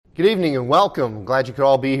Good evening and welcome. Glad you could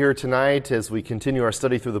all be here tonight as we continue our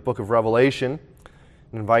study through the book of Revelation.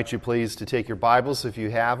 I invite you please to take your Bibles if you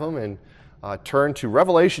have them and turn to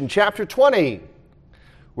Revelation chapter 20.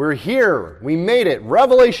 We're here. We made it.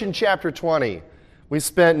 Revelation chapter 20. We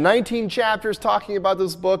spent 19 chapters talking about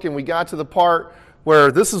this book and we got to the part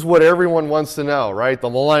where this is what everyone wants to know, right? The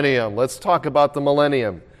millennium. Let's talk about the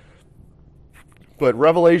millennium. But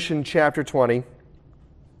Revelation chapter 20.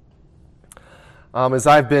 As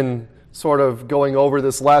I've been sort of going over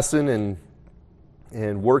this lesson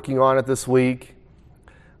and working on it this week,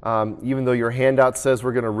 even though your handout says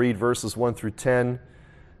we're going to read verses 1 through 10,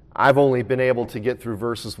 I've only been able to get through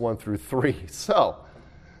verses 1 through 3. So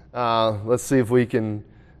let's see if we can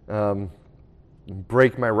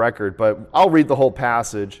break my record. But I'll read the whole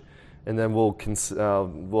passage, and then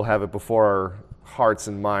we'll have it before our hearts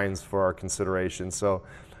and minds for our consideration. So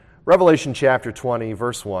Revelation chapter 20,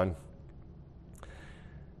 verse 1.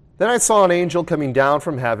 Then I saw an angel coming down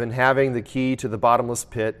from heaven, having the key to the bottomless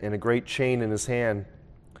pit and a great chain in his hand.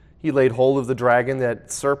 He laid hold of the dragon,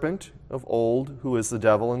 that serpent of old, who is the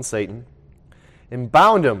devil and Satan, and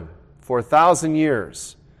bound him for 1,000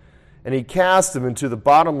 years. And he cast him into the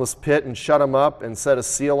bottomless pit and shut him up and set a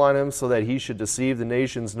seal on him so that he should deceive the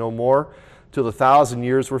nations no more till the 1,000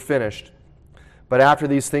 years were finished. But after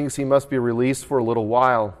these things he must be released for a little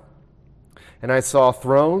while. And I saw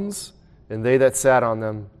thrones, and they that sat on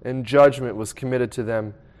them, and judgment was committed to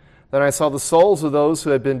them. Then I saw the souls of those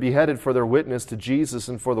who had been beheaded for their witness to Jesus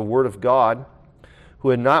and for the word of God, who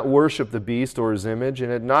had not worshipped the beast or his image, and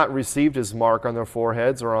had not received his mark on their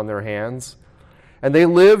foreheads or on their hands. And they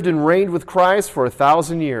lived and reigned with Christ for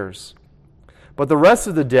 1,000 years. But the rest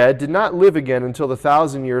of the dead did not live again until the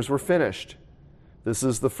 1,000 years were finished. This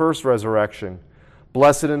is the first resurrection.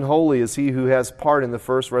 Blessed and holy is he who has part in the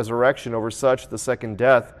first resurrection. Over such the second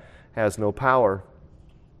death has no power.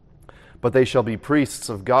 But they shall be priests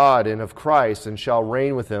of God and of Christ, and shall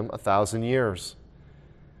reign with him 1,000 years.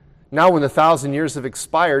 Now when the 1,000 years have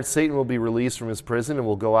expired, Satan will be released from his prison, and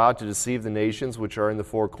will go out to deceive the nations which are in the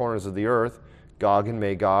four corners of the earth, Gog and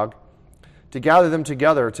Magog, to gather them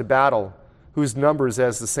together to battle, whose number is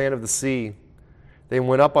as the sand of the sea. They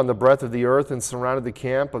went up on the breadth of the earth, and surrounded the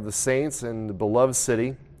camp of the saints and the beloved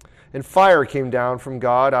city. And fire came down from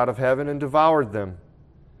God out of heaven, and devoured them.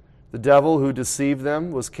 The devil who deceived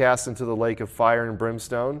them was cast into the lake of fire and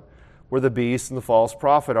brimstone, where the beast and the false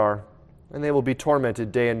prophet are, and they will be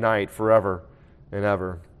tormented day and night forever and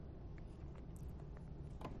ever.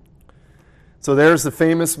 So there's the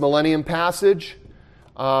famous millennium passage.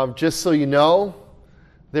 Just so you know,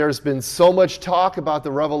 there's been so much talk about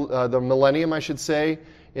the millennium, I should say,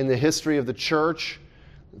 in the history of the church,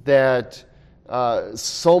 that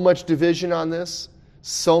so much division on this,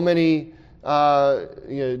 so many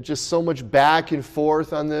just so much back and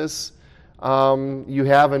forth on this. You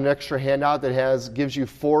have an extra handout that gives you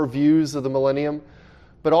 4 views of the millennium.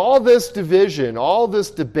 But all this division, all this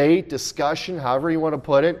debate, discussion, however you want to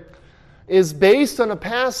put it, is based on a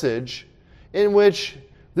passage in which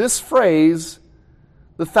this phrase,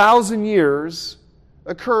 the 1,000 years,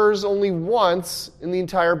 occurs only once in the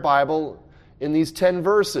entire Bible in these 10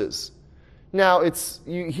 verses. Now,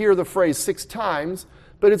 you hear the phrase 6 times,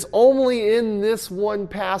 but it's only in this one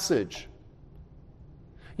passage.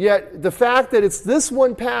 Yet the fact that it's this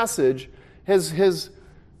one passage has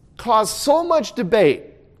caused so much debate,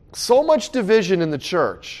 so much division in the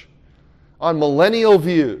church on millennial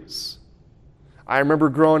views. I remember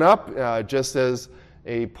growing up, just as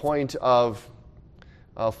a point of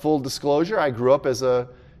full disclosure, I grew up as a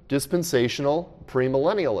dispensational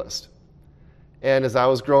premillennialist. And as I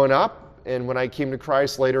was growing up, and when I came to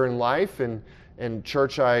Christ later in life, and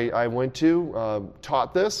church I went to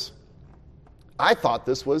taught this, I thought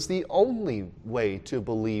this was the only way to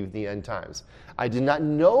believe the end times. I did not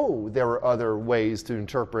know there were other ways to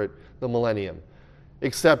interpret the millennium,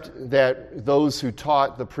 except that those who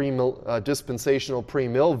taught the dispensational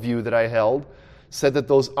premill view that I held said that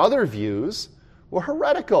those other views were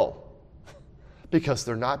heretical because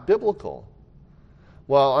they're not biblical.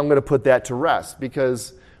 Well, I'm going to put that to rest,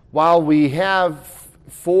 because while we have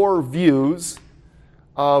 4 views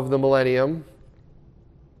of the millennium,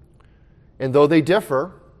 and though they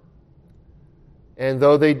differ, and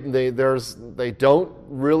though they don't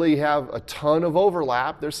really have a ton of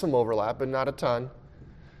overlap, there's some overlap, but not a ton,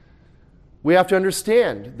 we have to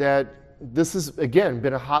understand that this has, again,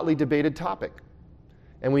 been a hotly debated topic.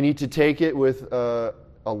 And we need to take it with a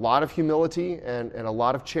lot of humility and a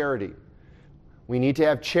lot of charity. We need to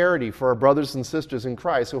have charity for our brothers and sisters in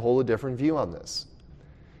Christ who hold a different view on this.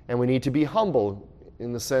 And we need to be humble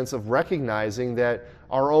in the sense of recognizing that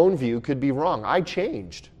our own view could be wrong. I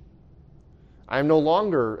changed. I am no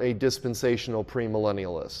longer a dispensational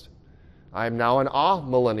premillennialist. I am now an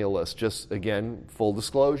amillennialist, just again, full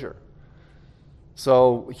disclosure.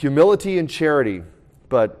 So humility and charity,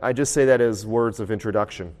 but I just say that as words of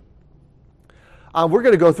introduction. We're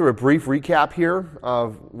going to go through a brief recap here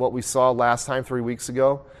of what we saw last time, 3 weeks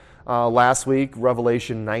ago. Last week,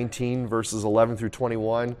 Revelation 19, verses 11 through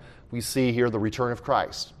 21, we see here the return of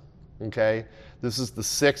Christ. Okay? This is the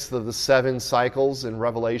 6th of the 7 cycles in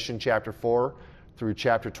Revelation chapter 4 through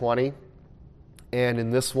chapter 20. And in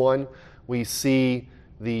this one, we see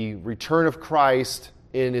the return of Christ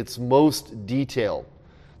in its most detail.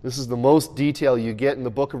 This is the most detail you get in the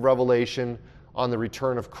book of Revelation on the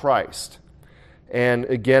return of Christ. And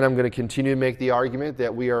again, I'm going to continue to make the argument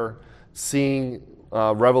that we are seeing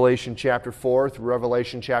Revelation chapter 4 through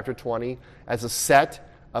Revelation chapter 20 as a set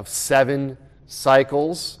of 7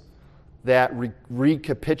 cycles that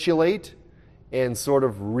recapitulate and sort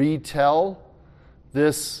of retell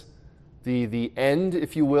this, the end,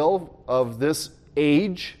 if you will, of this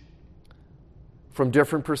age from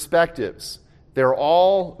different perspectives. They're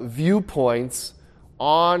all viewpoints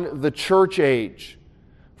on the church age,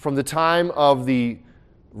 from the time of the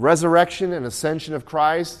resurrection and ascension of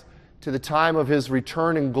Christ to the time of his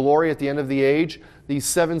return in glory at the end of the age. These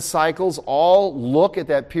 7 cycles all look at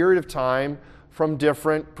that period of time from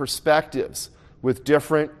different perspectives, with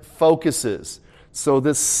different focuses. So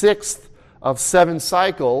this 6th of 7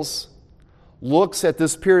 cycles looks at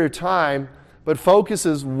this period of time, but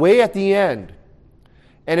focuses way at the end.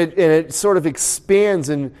 And it sort of expands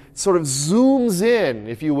and sort of zooms in,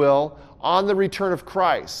 if you will, on the return of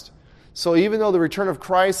Christ. So even though the return of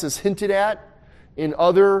Christ is hinted at in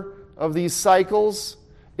other of these cycles,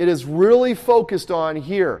 it is really focused on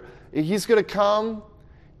here. He's going to come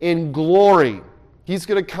in glory. He's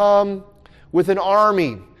going to come with an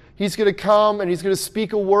army. He's going to come and he's going to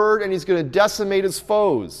speak a word and he's going to decimate his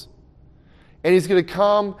foes. And he's going to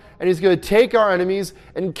come and he's going to take our enemies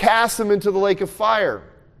and cast them into the lake of fire.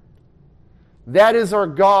 That is our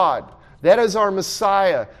God. That is our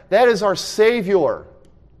Messiah. That is our Savior.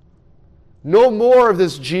 No more of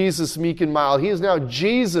this Jesus meek and mild. He is now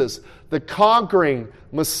Jesus, the conquering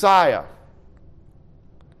Messiah.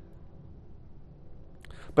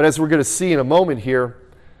 But as we're going to see in a moment here,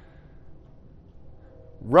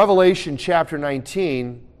 Revelation chapter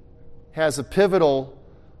 19 has a pivotal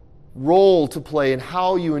role to play in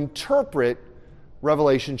how you interpret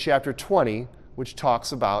Revelation chapter 20, which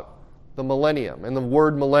talks about the millennium. And the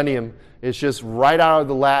word millennium is just right out of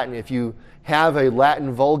the Latin. If you have a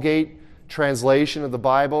Latin Vulgate translation of the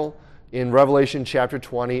Bible, in Revelation chapter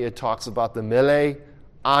 20, it talks about the mille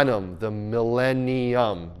annum, the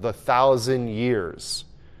millennium, the 1,000 years.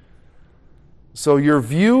 So your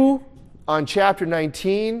view on chapter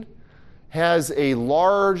 19 has a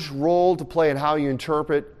large role to play in how you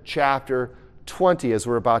interpret chapter 20, as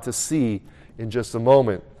we're about to see in just a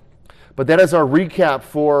moment. But that is our recap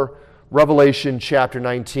for Revelation chapter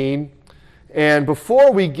 19. And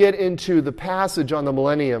before we get into the passage on the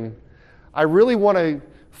millennium, I really want to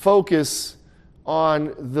focus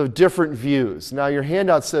on the different views. Now, your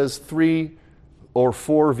handout says 3 or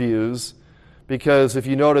 4 views, because if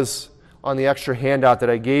you notice on the extra handout that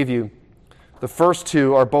I gave you, the first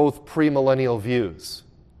 2 are both premillennial views,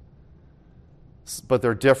 but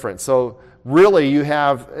they're different. So really you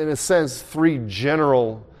have, in a sense, 3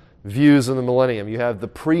 general views of the millennium. You have the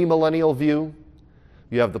premillennial view,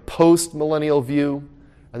 you have the postmillennial view,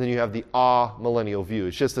 and then you have the amillennial view.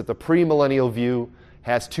 It's just that the premillennial view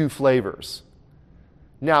has 2 flavors.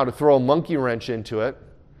 Now, to throw a monkey wrench into it,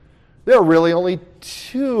 there are really only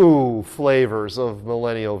 2 flavors of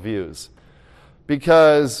millennial views,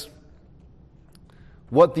 because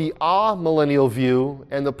what the amillennial view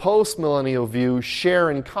and the postmillennial view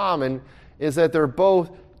share in common is that they're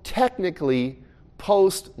both technically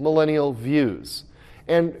post-millennial views.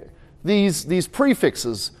 And these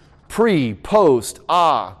prefixes, pre, post,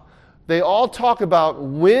 they all talk about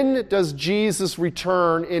when does Jesus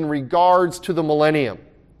return in regards to the millennium.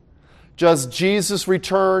 Does Jesus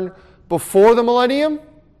return before the millennium?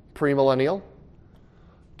 Premillennial.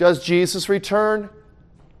 Does Jesus return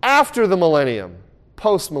after the millennium?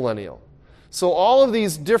 Postmillennial. So all of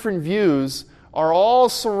these different views are all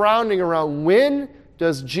surrounding around when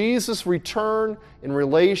does Jesus return in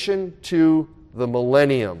relation to the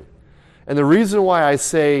millennium. And the reason why I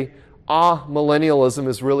say amillennialism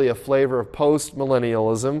is really a flavor of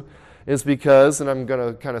postmillennialism is because, and I'm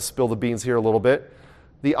going to kind of spill the beans here a little bit,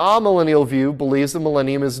 the amillennial view believes the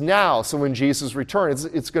millennium is now. So when Jesus returns,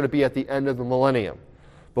 it's going to be at the end of the millennium.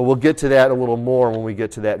 But we'll get to that a little more when we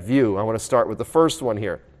get to that view. I want to start with the first one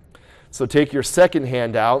here. So take your second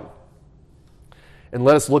handout, and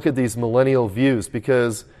let us look at these millennial views,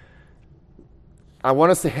 because I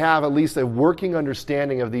want us to have at least a working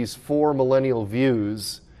understanding of these 4 millennial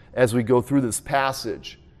views as we go through this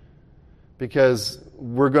passage. Because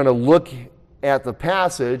we're going to look at the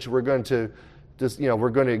passage, we're going to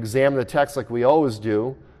examine the text like we always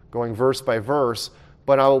do, going verse by verse,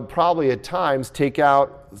 but I will probably at times take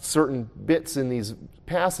out certain bits in these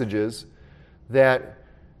passages that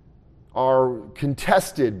are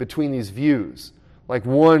contested between these views. Like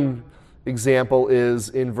one example is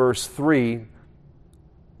in verse 2,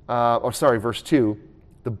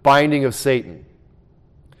 the binding of Satan.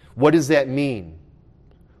 What does that mean?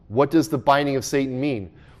 What does the binding of Satan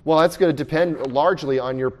mean? Well, that's going to depend largely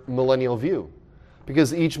on your millennial view,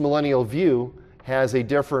 because each millennial view has a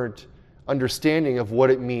different understanding of what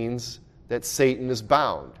it means that Satan is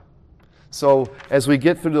bound. So as we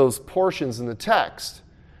get through those portions in the text,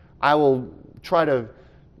 I will try to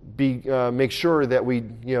make sure that we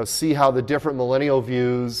see how the different millennial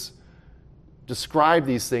views describe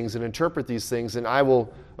these things and interpret these things, and I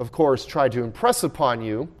will, of course, try to impress upon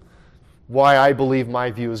you why I believe my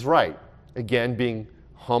view is right. Again, being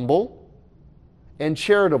humble and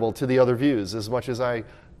charitable to the other views as much as I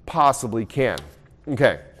possibly can.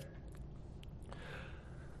 Okay.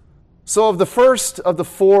 So of the first of the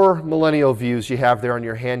 4 millennial views you have there on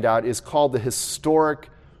your handout is called the historic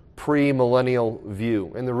premillennial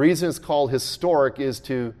view. And the reason it's called historic is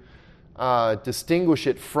to distinguish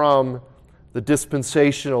it from the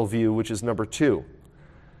dispensational view, which is number 2.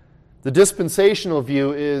 The dispensational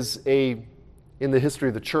view is in the history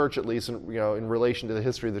of the church, at least in relation to the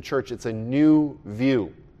history of the church, it's a new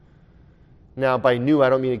view. Now, by new, I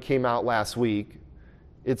don't mean it came out last week.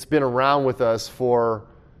 It's been around with us for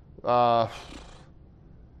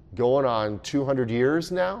going on 200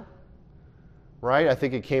 years now, right? I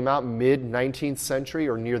think it came out mid-19th century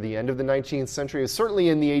or near the end of the 19th century. It's certainly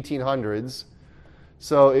in the 1800s.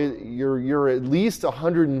 So you're at least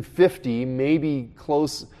 150, maybe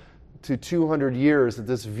close to 200 years that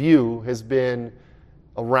this view has been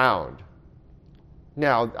around.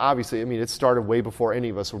 Now, obviously, it started way before any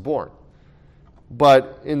of us were born.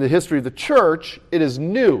 But in the history of the church, it is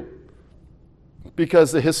new,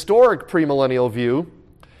 because the historic premillennial view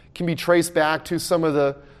can be traced back to some of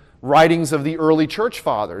the writings of the early church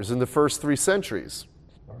fathers in the first 3 centuries.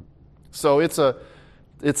 So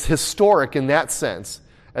it's historic in that sense,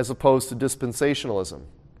 as opposed to dispensationalism.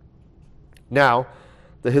 Now,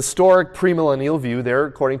 the historic premillennial view there,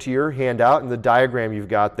 according to your handout and the diagram you've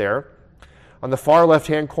got there, on the far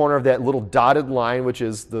left-hand corner of that little dotted line, which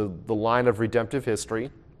is the line of redemptive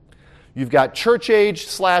history, you've got church age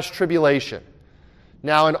 / tribulation.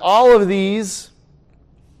 Now, in all of these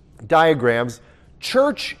diagrams,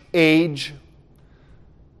 church age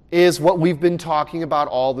is what we've been talking about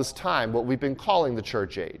all this time, what we've been calling the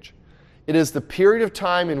church age. It is the period of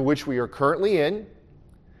time in which we are currently in.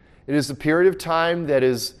 It is the period of time that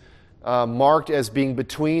is marked as being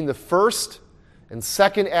between the first and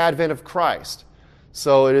second advent of Christ.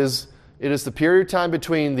 So it is the period of time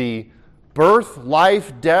between the birth,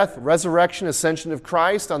 life, death, resurrection, ascension of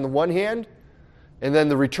Christ on the one hand, and then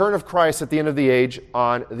the return of Christ at the end of the age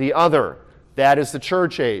on the other. That is the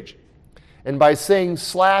church age. And by saying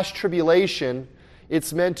 / tribulation,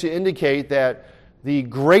 it's meant to indicate that the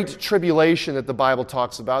great tribulation that the Bible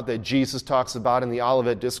talks about, that Jesus talks about in the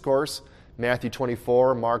Olivet Discourse, Matthew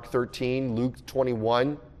 24, Mark 13, Luke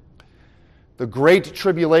 21, the great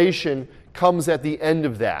tribulation comes at the end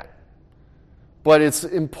of that. But it's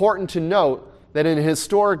important to note that in a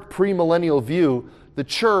historic premillennial view, the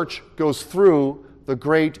church goes through the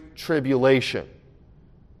great tribulation,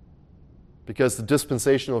 because the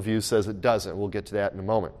dispensational view says it doesn't. We'll get to that in a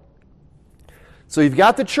moment. So you've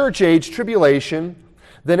got the church age, tribulation.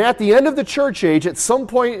 Then at the end of the church age, at some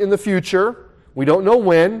point in the future, we don't know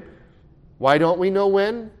when. Why don't we know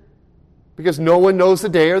when? Because no one knows the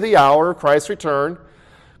day or the hour of Christ's return.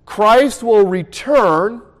 Christ will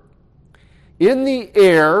return in the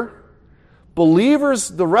air. Believers,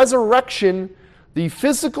 the resurrection, the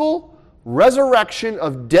physical resurrection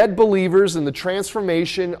of dead believers and the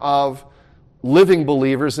transformation of living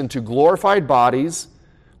believers into glorified bodies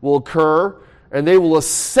will occur, and they will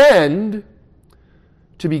ascend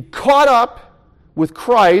to be caught up with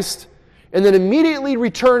Christ, and then immediately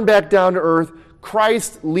return back down to earth,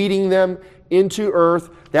 Christ leading them into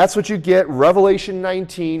earth. That's what you get, Revelation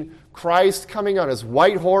 19, Christ coming on his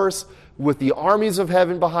white horse with the armies of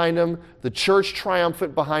heaven behind him, the church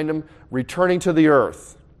triumphant behind him, returning to the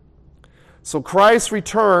earth. So Christ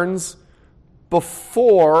returns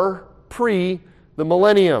pre the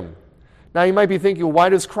millennium. Now you might be thinking, why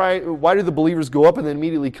do the believers go up and then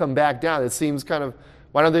immediately come back down? It seems kind of,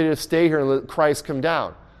 why don't they just stay here and let Christ come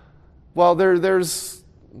down? Well,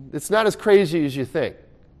 it's not as crazy as you think,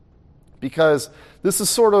 because this is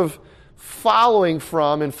sort of following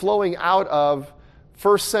from and flowing out of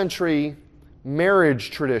first century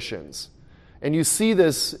marriage traditions. And you see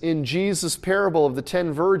this in Jesus' parable of the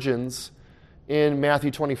 10 virgins in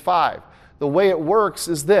Matthew 25. The way it works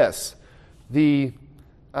is this. The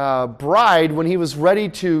bride, when he was ready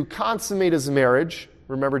to consummate his marriage,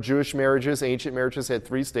 remember Jewish marriages, ancient marriages had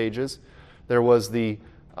 3 stages. There was the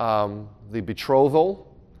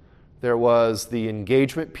betrothal, there was the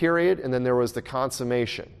engagement period, and then there was the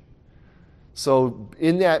consummation. So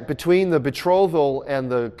in that, between the betrothal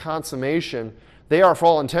and the consummation, they are for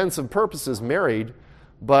all intents and purposes married,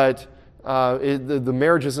 but the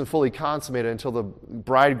marriage isn't fully consummated until the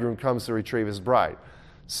bridegroom comes to retrieve his bride.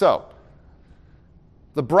 So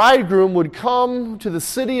the bridegroom would come to the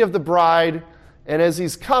city of the bride, and as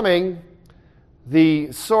he's coming, the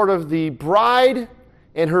bride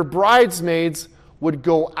and her bridesmaids would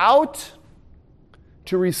go out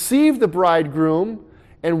to receive the bridegroom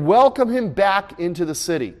and welcome him back into the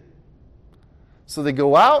city. So they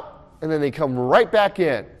go out, and then they come right back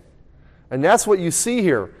in. And that's what you see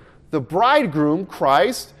here. The bridegroom,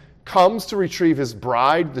 Christ, comes to retrieve his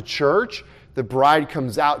bride, the church. The bride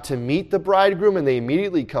comes out to meet the bridegroom, and they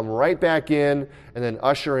immediately come right back in and then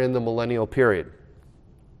usher in the millennial period.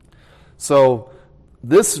 So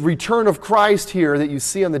this return of Christ here that you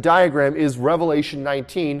see on the diagram is Revelation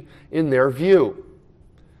 19 in their view.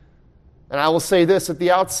 And I will say this at the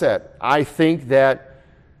outset. I think that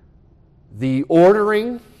the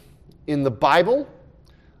ordering in the Bible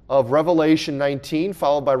of Revelation 19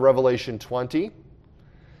 followed by Revelation 20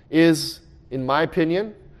 is, in my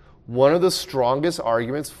opinion, one of the strongest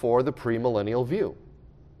arguments for the premillennial view.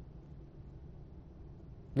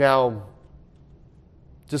 Now,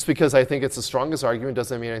 just because I think it's the strongest argument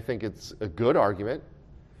doesn't mean I think it's a good argument,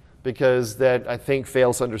 because that, I think,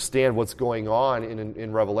 fails to understand what's going on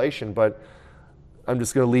in Revelation, but I'm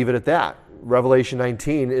just going to leave it at that. Revelation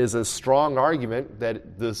 19 is a strong argument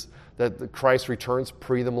that Christ returns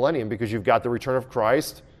pre the millennium, because you've got the return of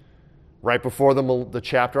Christ right before the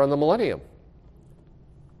chapter on the millennium.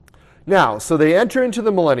 Now, so they enter into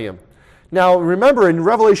the millennium. Now, remember in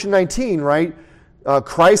Revelation 19, right,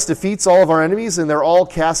 Christ defeats all of our enemies, and they're all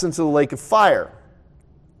cast into the lake of fire.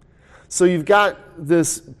 So you've got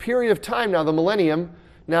this period of time now, the millennium.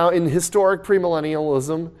 Now, in historic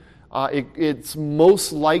premillennialism, it's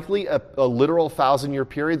most likely a literal 1,000-year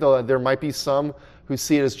period, though there might be some who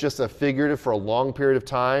see it as just a figurative for a long period of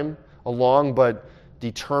time, a long but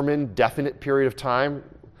determined, definite period of time.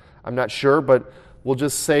 I'm not sure, but we'll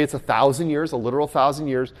just say it's 1,000 years, a literal 1,000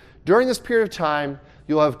 years. During this period of time,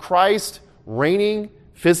 you'll have Christ reigning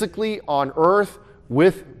physically on earth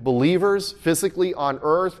with believers physically on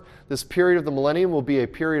earth. This period of the millennium will be a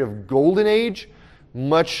period of golden age.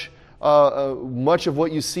 Much of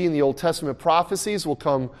what you see in the Old Testament prophecies will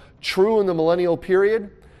come true in the millennial period.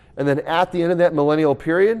 And then at the end of that millennial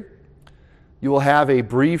period, you will have a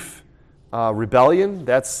brief rebellion.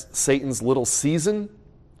 That's Satan's little season.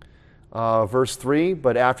 Verse 3,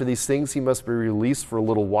 but after these things he must be released for a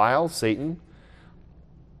little while, Satan.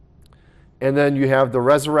 And then you have the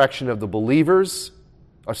resurrection of the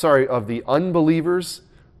of the unbelievers,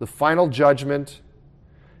 the final judgment,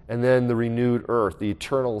 and then the renewed earth, the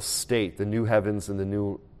eternal state, the new heavens and the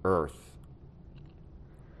new earth.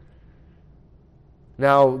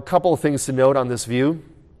 Now, a couple of things to note on this view.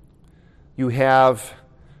 You have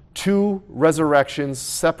 2 resurrections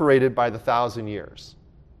separated by the 1,000 years.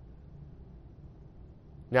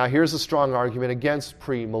 Now, here's a strong argument against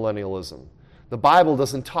premillennialism. The Bible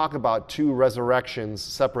doesn't talk about 2 resurrections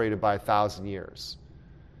separated by 1,000 years.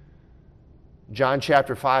 John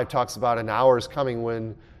chapter 5 talks about an hour is coming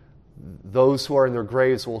when those who are in their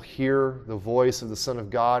graves will hear the voice of the Son of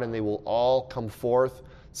God, and they will all come forth.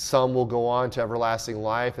 Some will go on to everlasting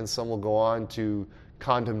life, and some will go on to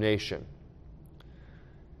condemnation.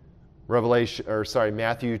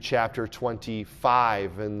 Matthew chapter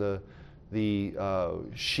 25 and the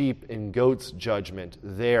sheep and goats judgment.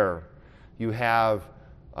 There you have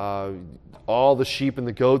all the sheep and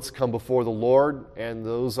the goats come before the Lord, and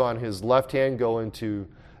those on his left hand go into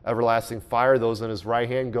everlasting fire. Those on his right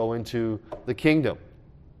hand go into the kingdom.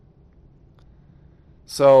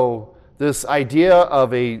 So this idea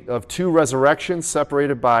of 2 resurrections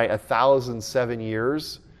separated by 1,007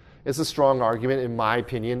 years is a strong argument, in my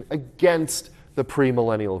opinion, against the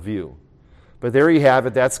premillennial view. But there you have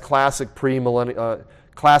it. That's classic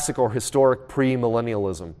or historic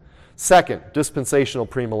premillennialism. Second, dispensational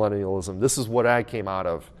premillennialism. This is what I came out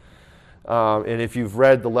of. And if you've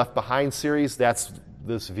read the Left Behind series, that's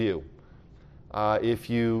this view. If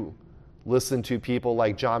you listen to people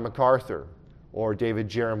like John MacArthur or David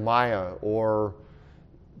Jeremiah, or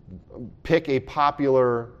pick a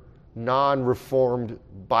popular non-reformed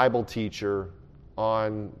Bible teacher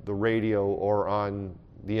on the radio or on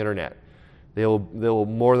the internet, they'll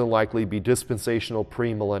more than likely be dispensational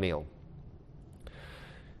premillennial.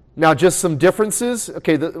 Now, just some differences.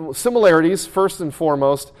 Okay, the similarities, first and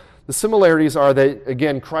foremost, the similarities are that,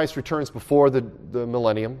 again, Christ returns before the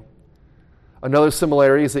millennium. Another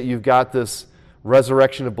similarity is that you've got this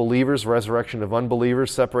resurrection of believers, resurrection of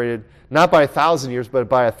unbelievers, separated not by 1,000 years, but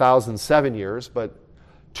by 1,007 years, but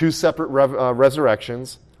two separate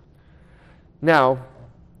resurrections. Now,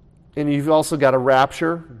 and you've also got a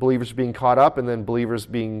rapture, believers being caught up, and then believers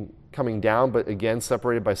coming down, but again,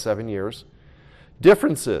 separated by 7 years.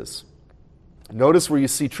 Differences. Notice where you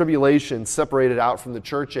see tribulation separated out from the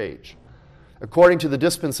church age. According to the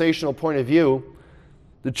dispensational point of view,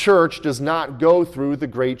 the church does not go through the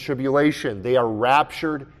Great Tribulation. They are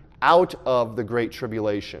raptured out of the Great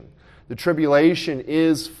Tribulation. The tribulation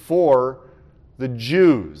is for the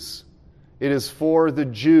Jews. It is for the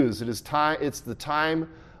Jews. It's the time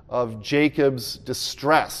of Jacob's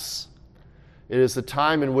distress. It is the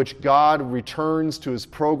time in which God returns to his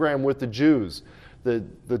program with the Jews.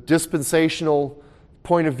 The dispensational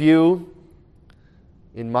point of view,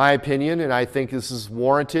 in my opinion, and I think this is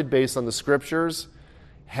warranted based on the scriptures,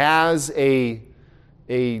 has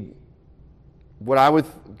what I would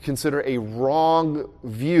consider a wrong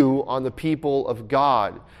view on the people of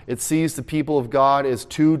God. It sees the people of God as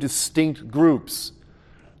two distinct groups: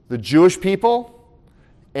 the Jewish people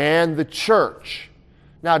and the church.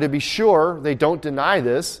 Now, to be sure, they don't deny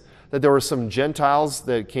this, that there were some Gentiles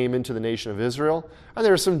that came into the nation of Israel, and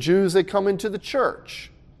there are some Jews that come into the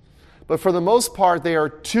church. But for the most part, they are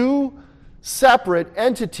two separate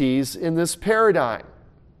entities in this paradigm.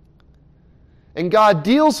 And God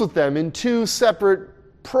deals with them in two separate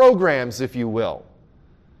programs, if you will.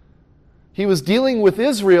 He was dealing with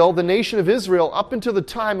Israel, the nation of Israel, up until the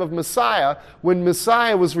time of Messiah. When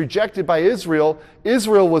Messiah was rejected by Israel,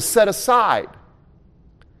 Israel was set aside.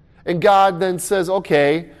 And God then says,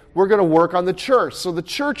 okay, we're going to work on the church. So the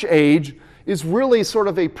church age is really sort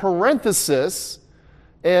of a parenthesis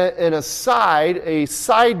and a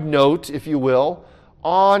side note, if you will,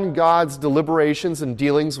 on God's deliberations and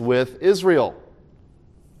dealings with Israel.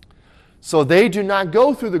 So they do not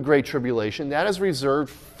go through the Great Tribulation. That is reserved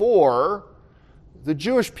for the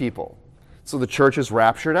Jewish people. So the church is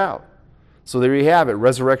raptured out. So there you have it,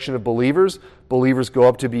 resurrection of believers. Believers go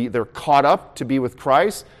up they're caught up to be with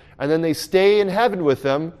Christ, and then they stay in heaven with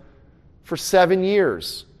them for 7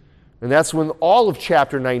 years. And that's when all of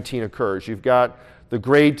chapter 19 occurs. You've got the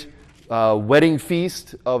great wedding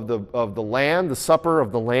feast of the Lamb, the supper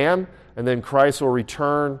of the Lamb, and then Christ will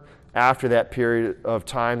return after that period of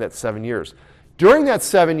time, that's 7 years. During that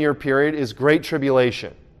 7-year period is Great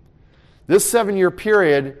Tribulation. This 7-year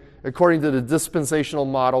period, according to the dispensational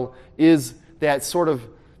model, is that sort of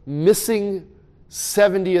missing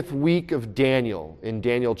 70th week of Daniel in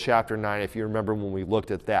Daniel chapter 9, if you remember when we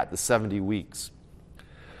looked at that, the 70 weeks.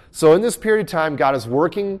 So in this period of time, God is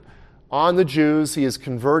working on the Jews. He is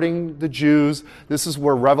converting the Jews. This is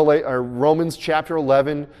where Romans chapter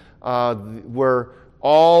 11, where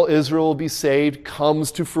all Israel will be saved,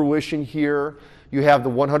 comes to fruition here. You have the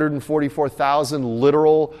 144,000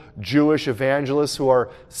 literal Jewish evangelists who are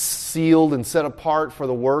sealed and set apart for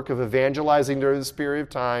the work of evangelizing during this period of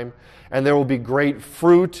time. And there will be great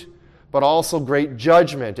fruit, but also great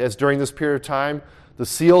judgment, as during this period of time, the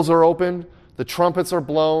seals are opened, the trumpets are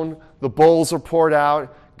blown, the bowls are poured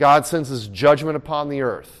out, God sends his judgment upon the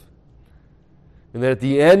earth. And then at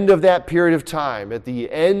the end of that period of time, at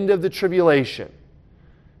the end of the tribulation,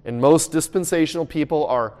 and most dispensational people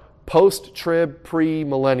are post-trib,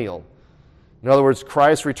 pre-millennial. In other words,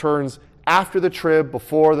 Christ returns after the trib,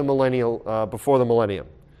 before the millennium.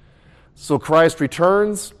 So Christ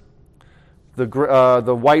returns.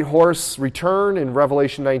 The white horse return in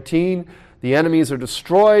Revelation 19. The enemies are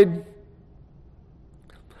destroyed.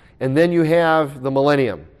 And then you have the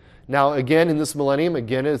millennium. Now, again, in this millennium,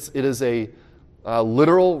 it is a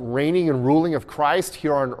literal reigning and ruling of Christ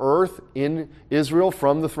here on earth in Israel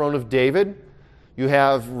from the throne of David. You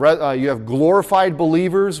have glorified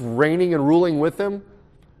believers reigning and ruling with him.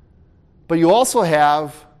 But you also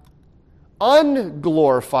have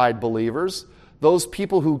unglorified believers, those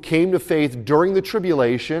people who came to faith during the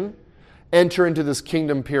tribulation, enter into this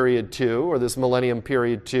kingdom period 2, or this millennium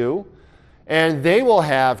period 2, and they will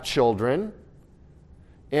have children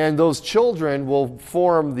And those children will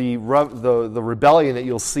form the rebellion that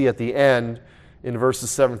you'll see at the end in verses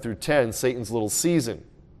 7 through 10, Satan's little season.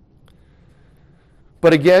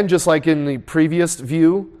 But again, just like in the previous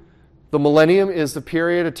view, the millennium is the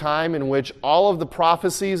period of time in which all of the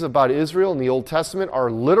prophecies about Israel in the Old Testament are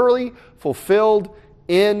literally fulfilled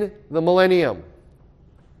in the millennium.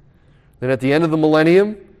 Then at the end of the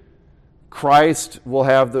millennium, you'll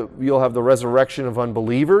have the resurrection of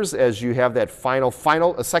unbelievers as you have that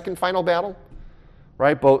second final battle,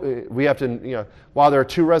 right? But we have to, while there are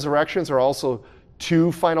two resurrections, there are also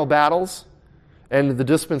two final battles, and the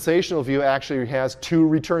dispensational view actually has two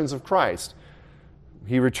returns of Christ.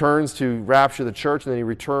 He returns to rapture the church, and then he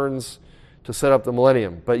returns to set up the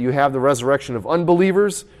millennium. But you have the resurrection of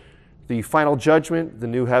unbelievers, the final judgment, the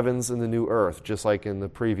new heavens and the new earth, just like in the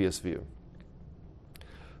previous view.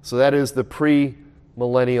 So that is the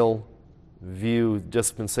pre-millennial view,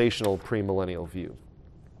 dispensational premillennial view.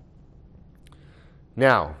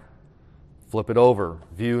 Now, flip it over.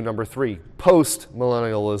 View number 3,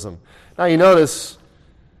 post-millennialism. Now you notice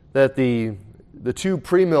that the two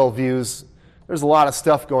pre-mill views, there's a lot of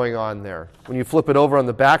stuff going on there. When you flip it over on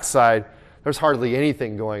the backside, there's hardly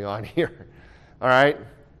anything going on here. All right?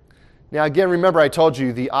 Now again, remember I told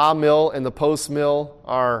you the mill and the post-mill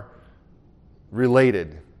are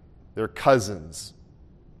related. They're cousins,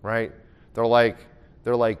 right? They're like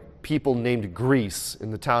people named Greece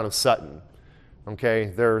in the town of Sutton. Okay,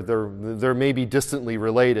 they're maybe distantly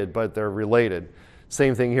related, but they're related.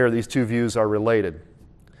 Same thing here. These two views are related.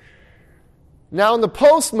 Now, in the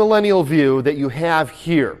post-millennial view that you have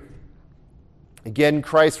here, again,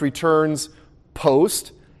 Christ returns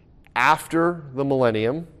after the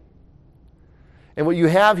millennium, and what you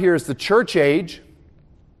have here is the church age.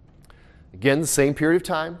 Again, the same period of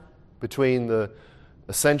time between the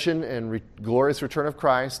ascension and glorious return of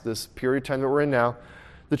Christ, this period of time that we're in now.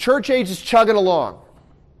 The church age is chugging along.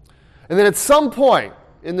 And then at some point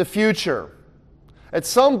in the future, at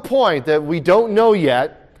some point that we don't know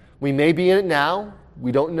yet, we may be in it now,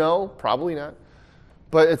 we don't know, probably not,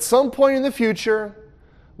 but at some point in the future,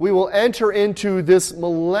 we will enter into this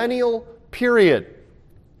millennial period.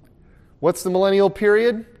 What's the millennial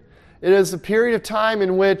period? It is a period of time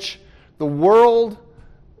in which the world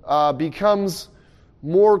becomes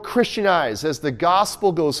more Christianized as the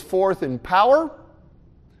gospel goes forth in power.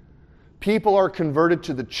 People are converted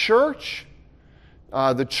to the church.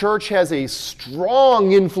 The church has a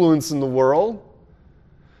strong influence in the world.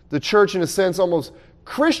 The church, in a sense, almost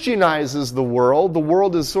Christianizes the world. The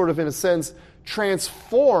world is sort of, in a sense,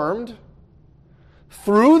 transformed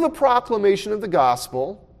through the proclamation of the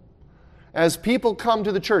gospel. As people come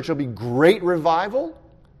to the church, there'll be great revival,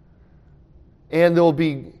 and there'll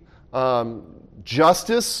be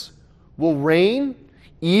justice will reign,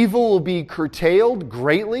 evil will be curtailed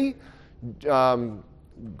greatly,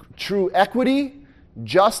 true equity,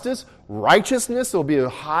 justice, righteousness, there'll be a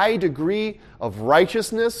high degree of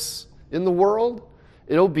righteousness in the world.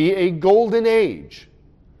 It'll be a golden age.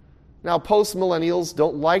 Now, post-millennials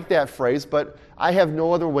don't like that phrase, but I have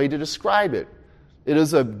no other way to describe it. It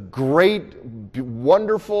is a great,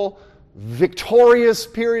 wonderful, victorious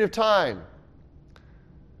period of time.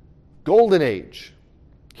 Golden age,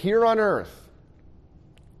 here on earth.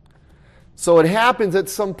 So it happens at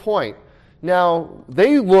some point. Now,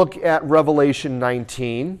 they look at Revelation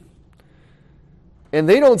 19, and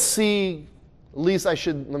they don't see, let me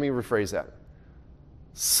rephrase that.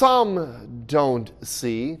 Some don't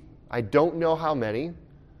see, I don't know how many,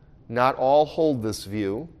 not all hold this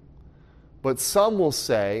view, but some will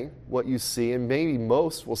say what you see, and maybe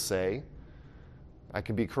most will say, I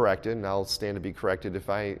can be corrected, and I'll stand to be corrected if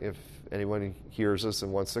anyone hears this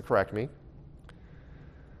and wants to correct me,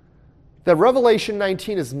 that Revelation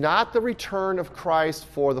 19 is not the return of Christ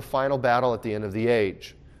for the final battle at the end of the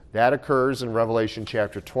age. That occurs in Revelation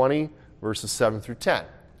chapter 20, verses 7 through 10.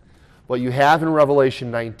 What you have in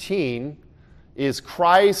Revelation 19 is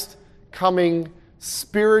Christ coming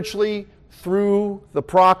spiritually through the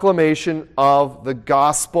proclamation of the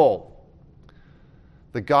gospel.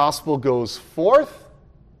 The gospel goes forth.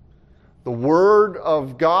 The word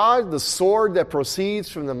of God, the sword that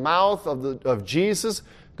proceeds from the mouth of Jesus,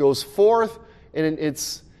 goes forth, and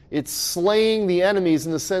it's slaying the enemies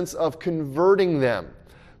in the sense of converting them.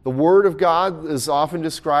 The word of God is often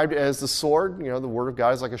described as the sword. The word of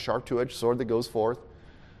God is like a sharp two-edged sword that goes forth.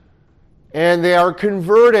 And they are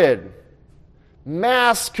converted.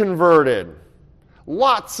 Mass converted.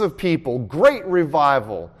 Lots of people. Great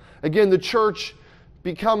revival. Again, the church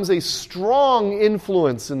becomes a strong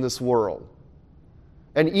influence in this world.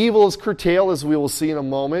 And evil is curtailed, as we will see in a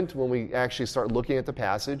moment when we actually start looking at the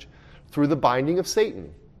passage, through the binding of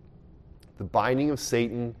Satan. the binding of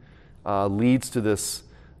Satan leads to this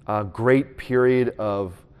great period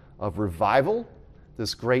of revival,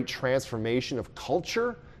 this great transformation of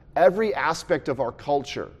culture. Every aspect of our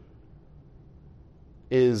culture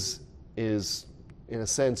is in a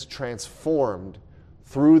sense transformed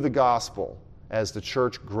through the gospel as the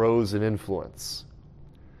church grows in influence.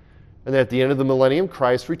 And at the end of the millennium,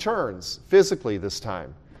 Christ returns, physically this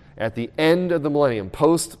time. At the end of the millennium,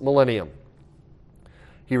 post-millennium,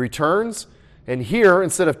 he returns, and here,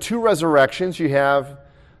 instead of two resurrections, you have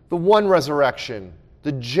the one resurrection,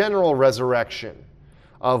 the general resurrection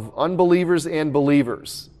of unbelievers and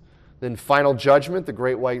believers. Then final judgment, the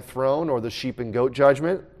great white throne, or the sheep and goat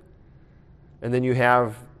judgment. And then you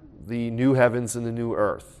have the new heavens and the new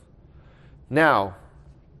earth. Now,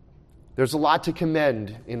 there's a lot to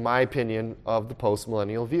commend, in my opinion, of the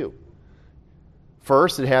postmillennial view.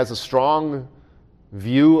 First, it has a strong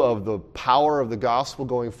view of the power of the gospel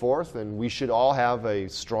going forth, and we should all have a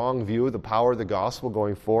strong view of the power of the gospel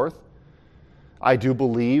going forth. I do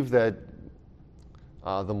believe that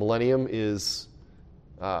the millennium is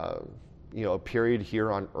a period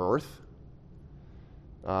here on earth.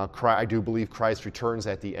 I do believe Christ returns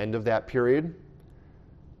at the end of that period,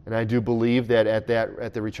 and I do believe that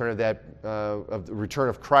at the return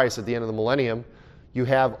of Christ at the end of the millennium, you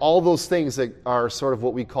have all those things that are sort of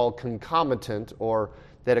what we call concomitant, or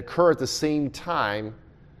that occur at the same time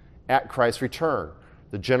at Christ's return.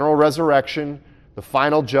 The general resurrection, the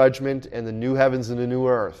final judgment, and the new heavens and the new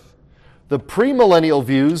earth. The premillennial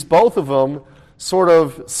views, both of them, sort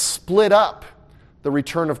of split up the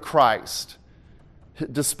return of Christ.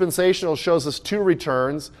 Dispensational shows us two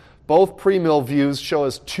returns. Both premill views show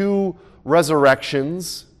us two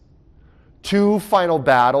resurrections, two final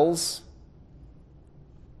battles.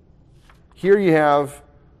 Here you have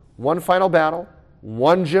one final battle,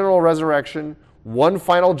 one general resurrection, one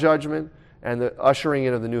final judgment, and the ushering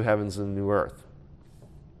in of the new heavens and the new earth.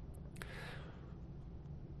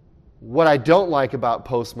 What I don't like about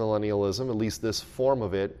postmillennialism, at least this form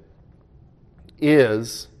of it,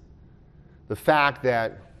 is the fact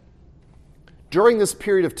that during this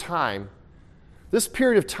period of time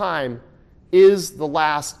is the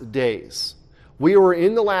last days. We were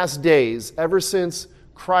in the last days ever since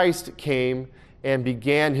Christ came and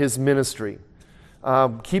began his ministry.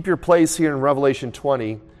 Keep your place here in Revelation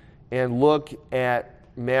 20 and look at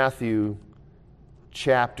Matthew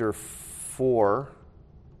chapter 4.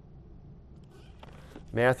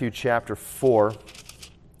 Matthew chapter 4.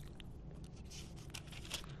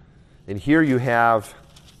 And here you have,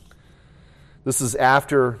 this is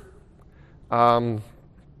after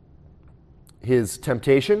his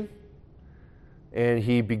temptation, and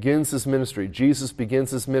he begins his ministry. Jesus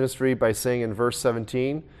begins his ministry by saying in verse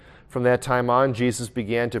 17, from that time on, Jesus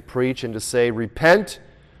began to preach and to say, repent,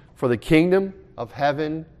 for the kingdom of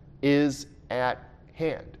heaven is at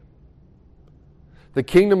hand. The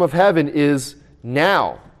kingdom of heaven is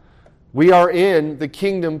now. We are in the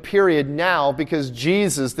kingdom period now because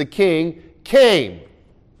Jesus the King came.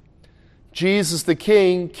 Jesus the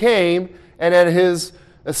King came, and at his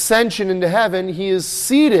ascension into heaven, he is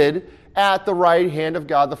seated at the right hand of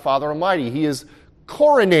God the Father Almighty. He is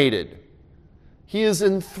coronated. He is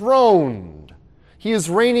enthroned. He is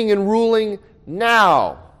reigning and ruling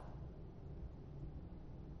now.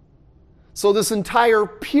 So this entire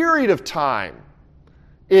period of time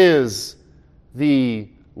is the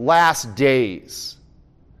last days.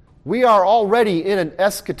 We are already in an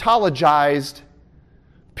eschatologized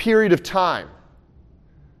period of time.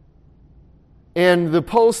 And the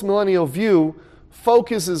postmillennial view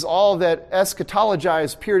focuses all of that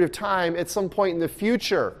eschatologized period of time at some point in the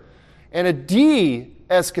future. And it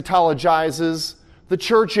de-eschatologizes the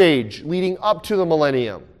church age leading up to the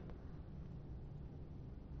millennium.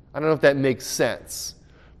 I don't know if that makes sense.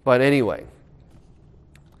 But anyway,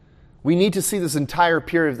 we need to see this entire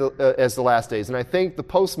period as the last days. And I think the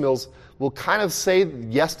postmills will kind of say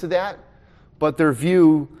yes to that, but their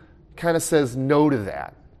view kind of says no to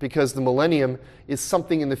that, because the millennium is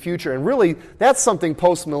something in the future. And really, that's something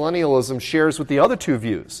postmillennialism shares with the other two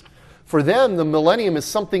views. For them, the millennium is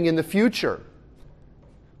something in the future,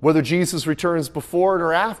 whether Jesus returns before it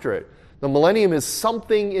or after it. The millennium is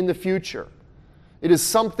something in the future. It is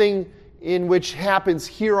something in which happens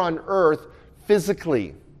here on earth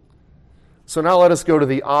physically. So now let us go to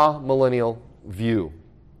the amillennial view.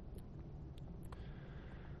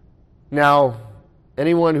 Now,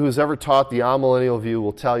 anyone who's ever taught the amillennial view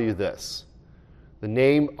will tell you this. The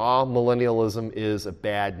name amillennialism is a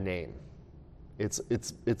bad name. It's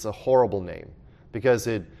a horrible name because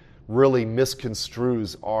it really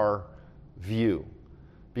misconstrues our view.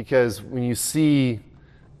 Because when you see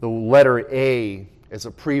the letter A as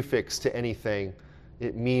a prefix to anything,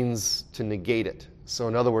 it means to negate it. So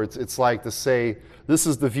in other words, it's like to say, this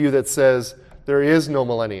is the view that says there is no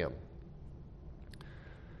millennium.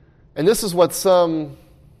 And this is what some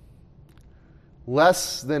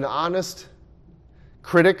less than honest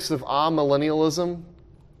critics of amillennialism,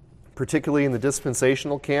 particularly in the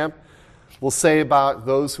dispensational camp, will say about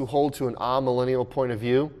those who hold to an amillennial point of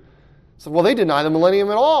view. So, well, they deny the millennium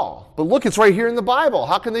at all. But look, it's right here in the Bible.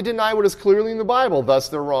 How can they deny what is clearly in the Bible? Thus,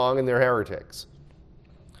 they're wrong and they're heretics.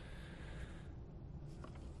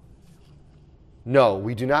 No,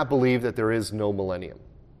 we do not believe that there is no millennium.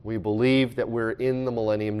 We believe that we're in the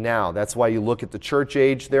millennium now. That's why you look at the church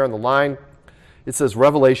age there on the line. It says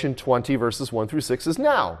Revelation 20, verses 1 through 6 is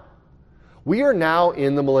now. We are now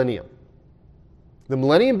in the millennium. The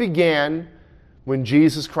millennium began when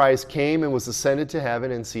Jesus Christ came and was ascended to heaven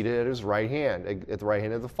and seated at his right hand, at the right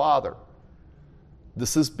hand of the Father.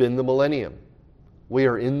 This has been the millennium. We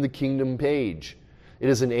are in the kingdom age. It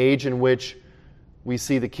is an age in which we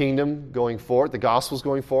see the kingdom going forth, the gospel's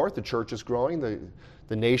going forth, the church is growing,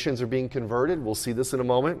 the nations are being converted. We'll see this in a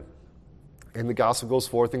moment. And the gospel goes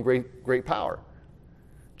forth in great power,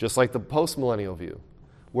 just like the postmillennial view.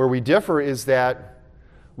 Where we differ is that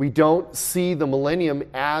we don't see the millennium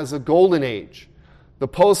as a golden age. The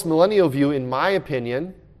postmillennial view, in my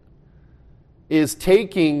opinion, is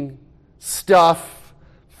taking stuff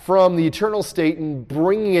from the eternal state and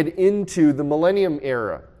bringing it into the millennium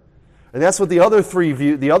era. And that's what the other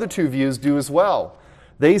two views do as well.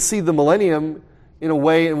 They see the millennium in a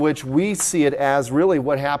way in which we see it as really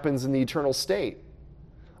what happens in the eternal state.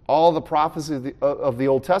 All the prophecies of the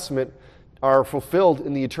Old Testament are fulfilled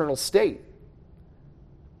in the eternal state.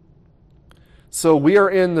 So we are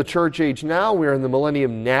in the church age now, we are in the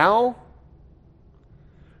millennium now,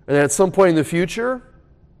 and then at some point in the future,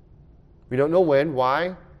 we don't know when,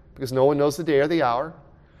 why? Because no one knows the day or the hour.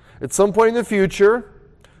 At some point in the future,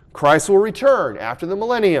 Christ will return after the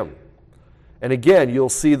millennium. And again, you'll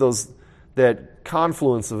see that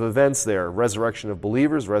confluence of events there, resurrection of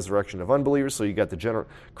believers, resurrection of unbelievers. So you got the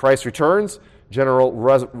Christ returns, general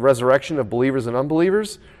resurrection of believers and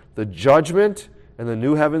unbelievers, the judgment, and the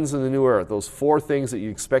new heavens and the new earth. Those four things that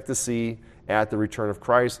you expect to see at the return of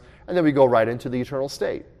Christ. And then we go right into the eternal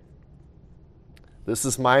state. This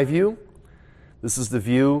is my view. This is the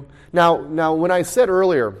view. Now, when I said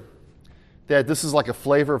earlier that this is like a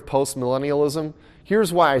flavor of postmillennialism,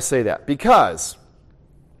 here's why I say that. Because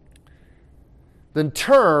the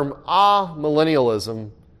term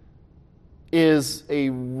amillennialism is a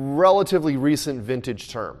relatively recent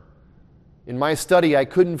vintage term. In my study, I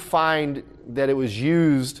couldn't find that it was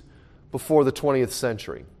used before the 20th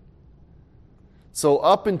century. So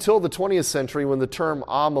up until the 20th century, when the term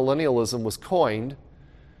amillennialism was coined,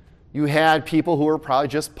 you had people who were probably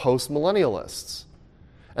just postmillennialists.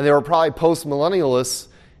 And they were probably postmillennialists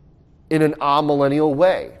in an amillennial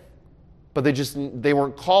way. But they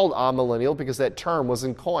weren't called amillennial because that term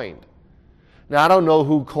wasn't coined. Now, I don't know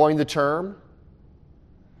who coined the term.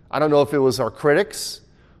 I don't know if it was our critics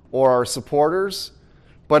or our supporters.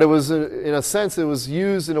 But it was, in a sense, it was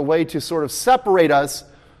used in a way to sort of separate us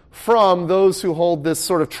from those who hold this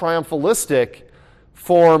sort of triumphalistic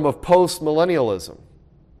form of postmillennialism.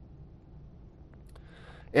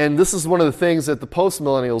 And this is one of the things that the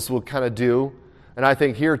postmillennials will kind of do. And I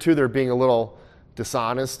think here, too, they're being a little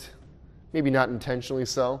dishonest. Maybe not intentionally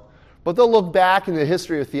so. But they'll look back in the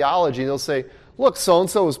history of theology and they'll say, look,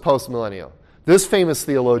 so-and-so was postmillennial. This famous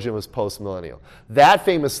theologian was postmillennial. That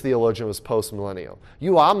famous theologian was postmillennial.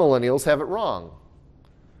 You amillennials have it wrong.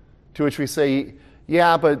 To which we say,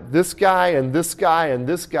 yeah, but this guy and this guy and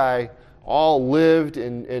this guy all lived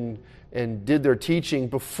and did their teaching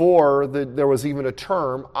before there was even a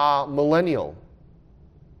term, amillennial.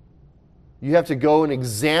 You have to go and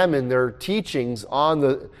examine their teachings on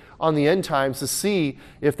the end times to see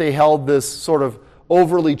if they held this sort of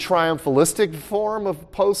overly triumphalistic form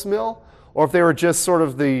of post-mill, or if they were just sort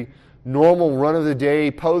of the normal run-of-the-day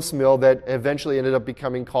post-mill that eventually ended up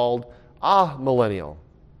becoming called millennial.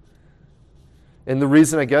 And the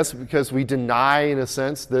reason, I guess, because we deny, in a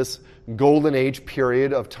sense, this golden age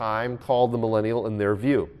period of time called the millennial in their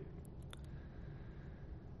view.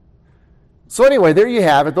 So anyway, there you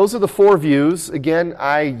have it. Those are the four views. Again,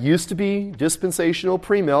 I used to be dispensational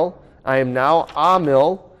pre-mill. I am now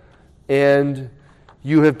amill, and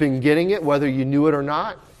you have been getting it, whether you knew it or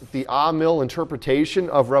not, the amill interpretation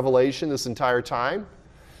of Revelation this entire time.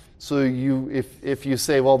 So if you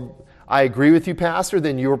say, well, I agree with you, Pastor,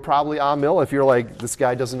 then you're probably amill. If you're like, this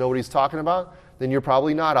guy doesn't know what he's talking about, then you're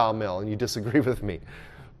probably not amill and you disagree with me.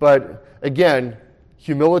 But again,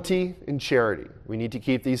 humility and charity. We need to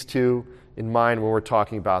keep these two in mind when we're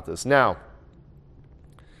talking about this. Now,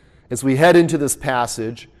 as we head into this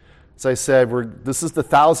passage, as I said, this is the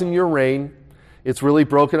 1,000-year reign. It's really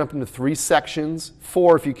broken up into 3 sections,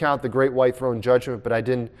 4 if you count the Great White Throne Judgment, but I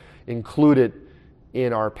didn't include it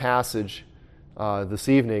in our passage this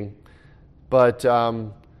evening. But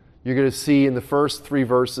you're going to see in the first 3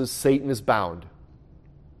 verses, Satan is bound.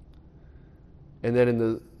 And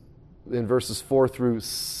then in verses 4 through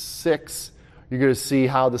 6, you're going to see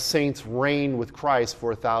how the saints reign with Christ for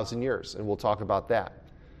 1,000 years, and we'll talk about that.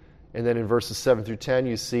 And then in verses 7 through 10,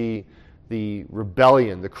 you see the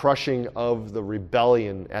rebellion, the crushing of the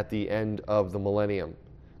rebellion at the end of the millennium,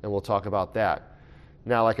 and we'll talk about that.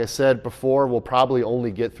 Now, like I said before, we'll probably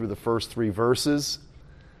only get through the first 3 verses,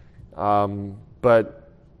 but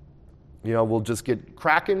we'll just get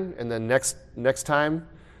cracking, and then next time,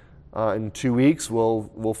 in 2 weeks,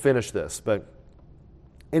 we'll finish this. But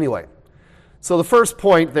anyway, so the first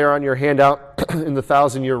point there on your handout in the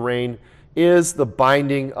 1,000-year reign is the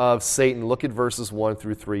binding of Satan. Look at verses 1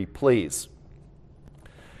 through 3, please.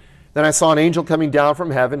 Then I saw an angel coming down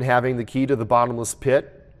from heaven, having the key to the bottomless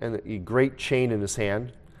pit and a great chain in his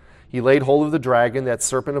hand. He laid hold of the dragon, that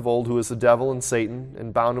serpent of old, who is the devil and Satan,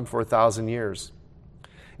 and bound him for 1,000 years.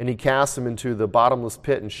 And he cast him into the bottomless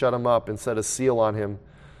pit and shut him up and set a seal on him,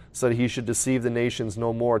 so that he should deceive the nations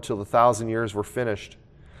no more till the 1,000 years were finished.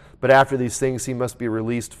 But after these things he must be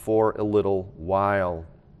released for a little while.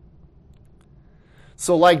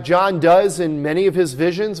 So like John does in many of his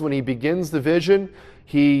visions, when he begins the vision,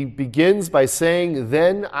 he begins by saying,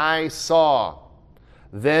 "Then I saw."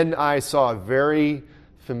 Then I saw. A very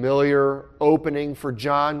familiar opening for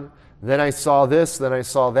John. Then I saw this, then I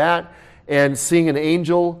saw that. And seeing an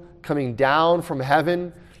angel coming down from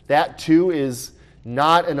heaven, that too is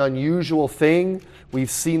not an unusual thing. We've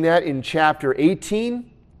seen that in chapter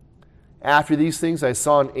 18. After these things, I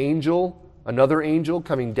saw an angel, another angel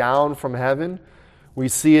coming down from heaven. We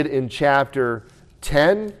see it in chapter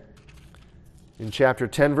 10. In chapter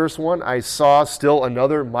 10, verse 1, I saw still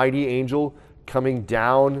another mighty angel coming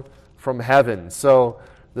down from heaven. So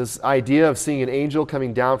this idea of seeing an angel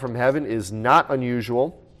coming down from heaven is not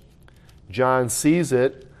unusual. John sees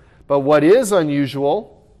it. But what is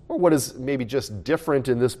unusual, or what is maybe just different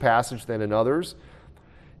in this passage than in others,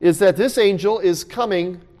 is that this angel is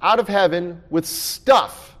coming out of heaven with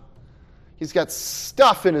stuff. He's got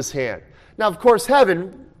stuff in his hand. Now, of course,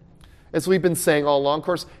 heaven, as we've been saying all along, of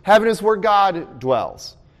course, heaven is where God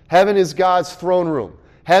dwells. Heaven is God's throne room.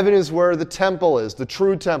 Heaven is where the temple is, the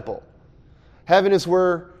true temple. Heaven is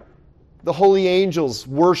where the holy angels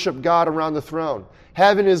worship God around the throne.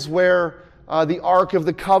 Heaven is where the Ark of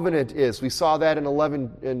the Covenant is. We saw that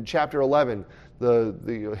in chapter 11.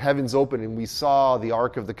 The heavens opened and we saw the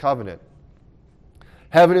Ark of the Covenant.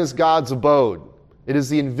 Heaven is God's abode. It is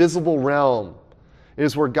the invisible realm. It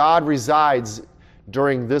is where God resides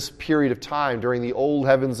during this period of time, during the old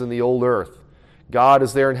heavens and the old earth. God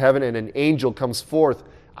is there in heaven, and an angel comes forth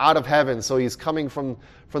out of heaven. So he's coming from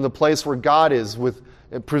the place where God is,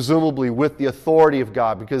 presumably with the authority of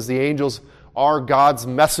God, because the angels are God's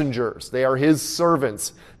messengers. They are his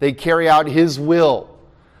servants. They carry out his will.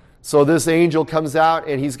 So this angel comes out,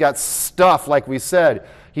 and he's got stuff, like we said.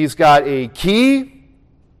 He's got a key,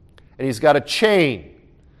 and he's got a chain.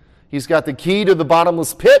 He's got the key to the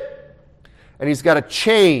bottomless pit, and he's got a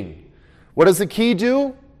chain. What does the key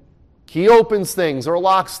do? Key opens things or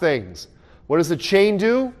locks things. What does the chain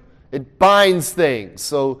do? It binds things.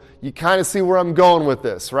 So you kind of see where I'm going with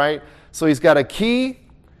this, right? So he's got a key,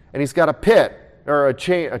 and he's got a pit, or a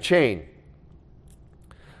chain.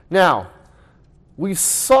 Now, we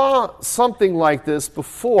saw something like this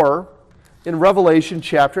before in Revelation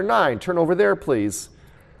chapter 9. Turn over there, please.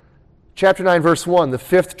 Chapter 9, verse 1, the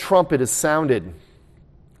 5th trumpet is sounded.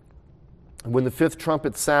 And when the 5th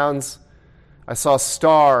trumpet sounds, I saw a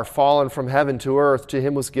star fallen from heaven to earth. To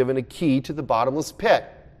him was given a key to the bottomless pit.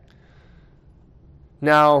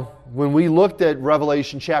 Now, when we looked at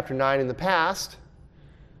Revelation chapter 9 in the past,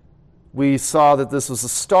 we saw that this was a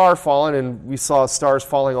star fallen, and we saw stars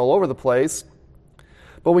falling all over the place.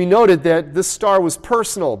 But we noted that this star was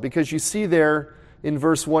personal, because you see there in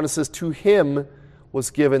verse 1, it says, to him was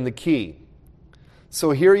given the key.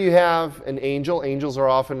 So here you have an angel. Angels are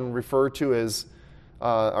often referred to as,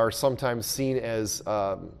 are sometimes seen as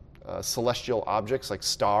celestial objects, like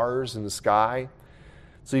stars in the sky.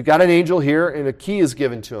 So you've got an angel here, and a key is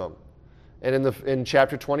given to him. And in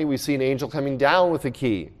chapter 20, we see an angel coming down with a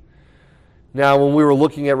key. Now, when we were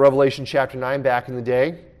looking at Revelation chapter 9 back in the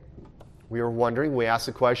day, we were wondering, we asked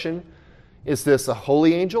the question, is this a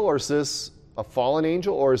holy angel or is this a fallen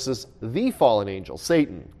angel or is this the fallen angel,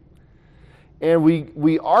 Satan? And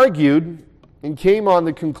we argued and came on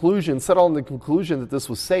the conclusion, settled on the conclusion that this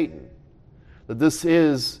was Satan. That this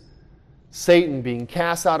is Satan being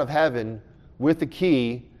cast out of heaven with the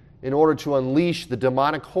key in order to unleash the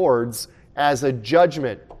demonic hordes as a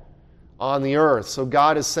judgment on the earth. So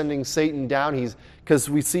God is sending Satan down. Because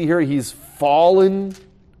we see here he's fallen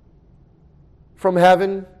from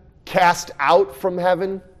heaven, cast out from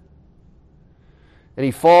heaven, and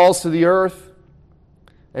he falls to the earth,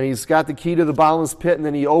 and he's got the key to the bottomless pit, and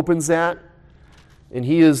then he opens that, and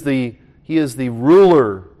he is the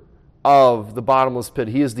ruler of the bottomless pit.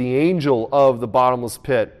 He is the angel of the bottomless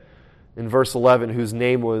pit in verse 11, whose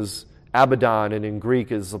name was Abaddon, and in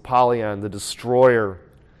Greek is Apollyon, the destroyer.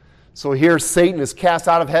 So here Satan is cast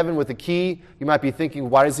out of heaven with a key. You might be thinking,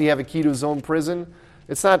 why does he have a key to his own prison?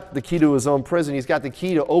 It's not the key to his own prison. He's got the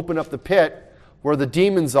key to open up the pit where the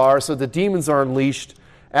demons are, so the demons are unleashed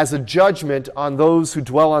as a judgment on those who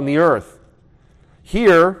dwell on the earth.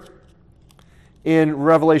 Here, in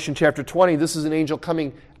Revelation chapter 20, this is an angel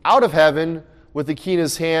coming out of heaven with the key in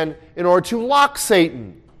his hand in order to lock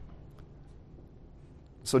Satan.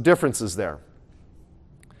 So differences there.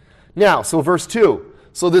 Now, so verse 2.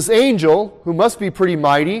 So this angel, who must be pretty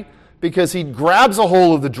mighty, because he grabs a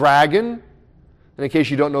hold of the dragon. And in case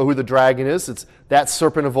you don't know who the dragon is, it's that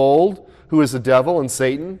serpent of old, who is the devil and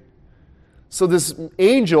Satan. So this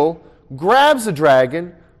angel grabs the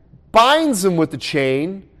dragon, binds him with the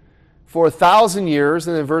chain for 1,000 years,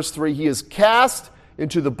 and in verse 3, he is cast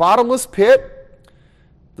into the bottomless pit.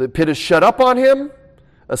 The pit is shut up on him.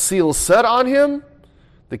 A seal is set on him.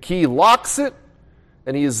 The key locks it.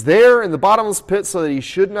 And he is there in the bottomless pit so that he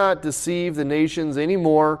should not deceive the nations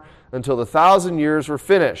anymore until the 1,000 years were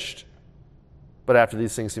finished. But after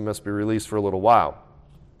these things, he must be released for a little while.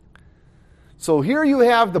 So here you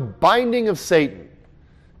have the binding of Satan.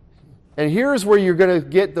 And here's where you're going to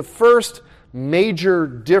get the first major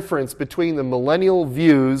difference between the millennial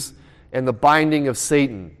views and the binding of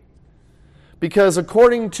Satan. Because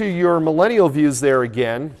according to your millennial views there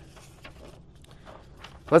again,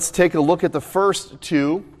 let's take a look at the first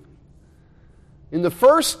two. In the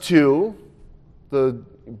first two,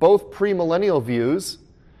 both premillennial views,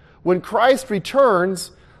 when Christ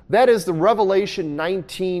returns, that is the Revelation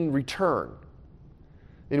 19 return,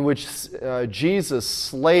 in which Jesus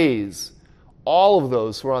slays all of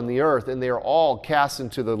those who are on the earth, and they are all cast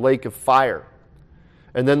into the lake of fire.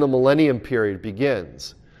 And then the millennium period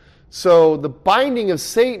begins. So the binding of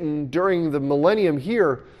Satan during the millennium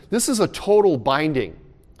here, this is a total binding.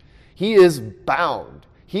 He is bound.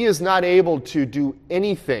 He is not able to do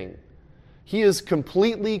anything. He is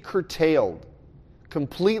completely curtailed,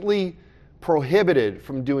 completely prohibited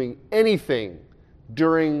from doing anything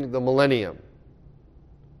during the millennium.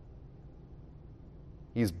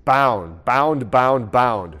 He's bound.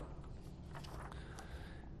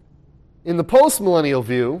 In the postmillennial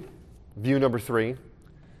view, view number 3,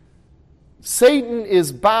 Satan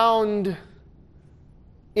is bound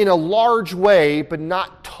in a large way, but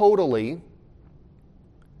not totally,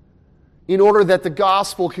 in order that the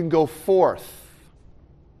gospel can go forth.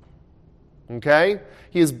 Okay?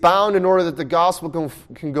 He is bound in order that the gospel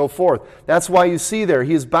can go forth. That's why you see there,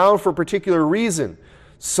 he is bound for a particular reason,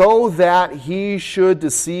 so that he should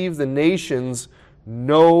deceive the nations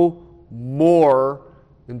no more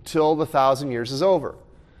until the 1,000 years is over.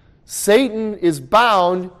 Satan is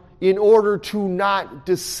bound in order to not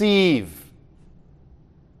deceive.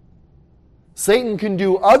 Satan can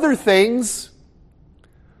do other things,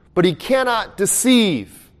 but he cannot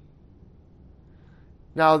deceive.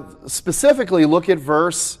 Now, specifically, look at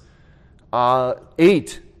verse 7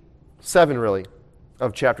 really,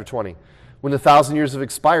 of chapter 20. When the 1,000 years have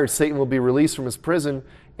expired, Satan will be released from his prison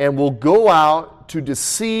and will go out to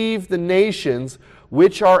deceive the nations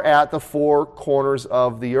which are at the four corners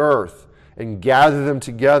of the earth and gather them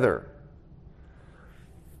together.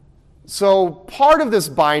 So part of this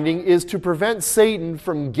binding is to prevent Satan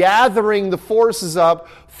from gathering the forces up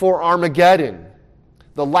for Armageddon,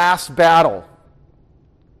 the last battle.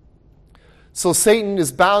 So Satan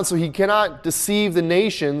is bound so he cannot deceive the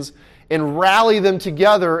nations and rally them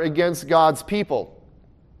together against God's people.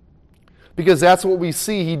 Because that's what we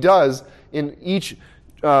see he does in each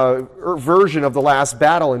version of the last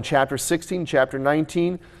battle. In chapter 16, chapter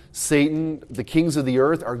 19, Satan, the kings of the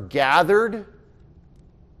earth, are gathered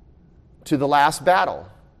to the last battle.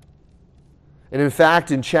 And in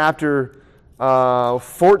fact, in chapter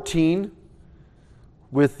 14,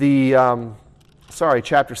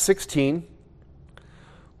 chapter 16,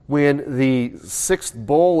 when the sixth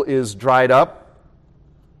bowl is dried up,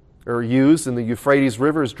 or used, and the Euphrates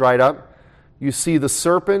River is dried up, you see the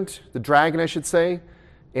serpent, the dragon I should say,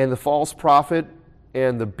 and the false prophet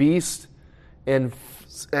and the beast, and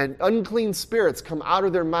unclean spirits come out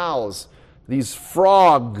of their mouths, these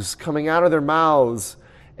frogs coming out of their mouths,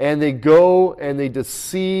 and they go and they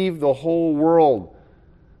deceive the whole world.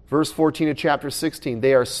 Verse 14 of chapter 16,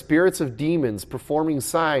 they are spirits of demons performing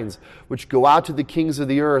signs which go out to the kings of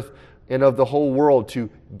the earth and of the whole world to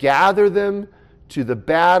gather them to the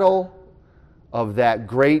battle of that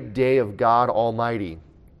great day of God Almighty.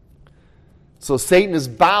 So Satan is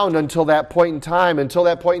bound until that point in time. Until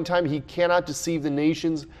that point in time, he cannot deceive the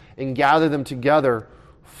nations and gather them together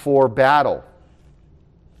for battle.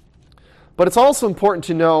 But it's also important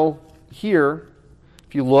to know here,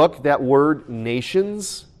 if you look, that word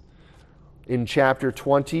nations in chapter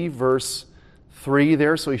 20, verse 3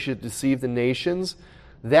 there, so he should deceive the nations.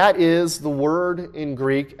 That is the word in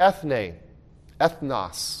Greek ethne,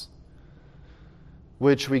 ethnos,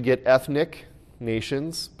 which we get ethnic,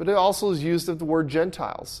 nations, but it also is used of the word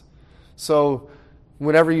Gentiles. So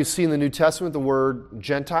whenever you see in the New Testament the word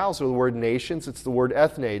Gentiles or the word nations, it's the word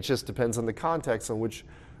ethne. It just depends on the context on which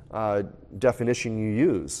definition you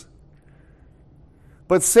use.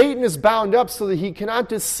 But Satan is bound up so that he cannot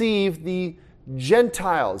deceive the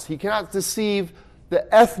Gentiles. He cannot deceive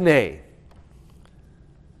the ethne.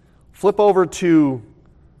 Flip over to,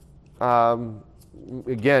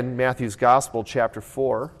 again, Matthew's Gospel, chapter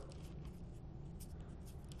 4.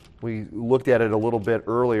 We looked at it a little bit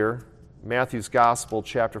earlier. Matthew's Gospel,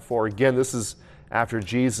 chapter 4. Again, this is after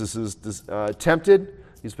Jesus is tempted.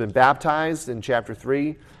 He's been baptized in chapter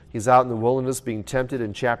 3. He's out in the wilderness being tempted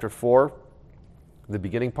in chapter 4, the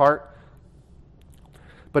beginning part.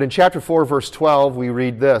 But in chapter 4, verse 12, we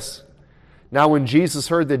read this. Now when Jesus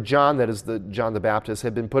heard that John, that is John the Baptist,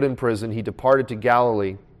 had been put in prison, he departed to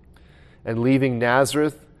Galilee. And leaving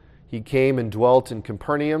Nazareth, he came and dwelt in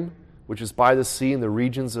Capernaum, which is by the sea in the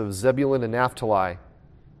regions of Zebulun and Naphtali.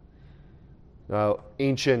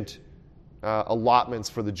 Ancient allotments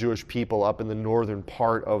for the Jewish people up in the northern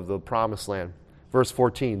part of the Promised Land. Verse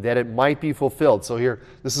 14, that it might be fulfilled. So here,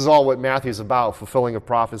 this is all what Matthew's about, fulfilling of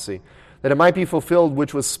prophecy. That it might be fulfilled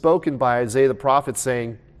which was spoken by Isaiah the prophet,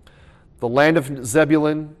 saying, the land of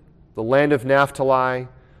Zebulun, the land of Naphtali,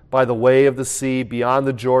 by the way of the sea, beyond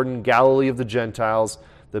the Jordan, Galilee of the Gentiles,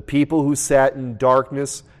 the people who sat in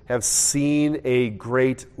darkness have seen a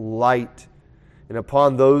great light. And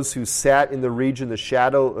upon those who sat in the region, the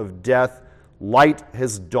shadow of death, light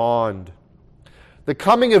has dawned. The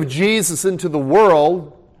coming of Jesus into the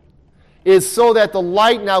world is so that the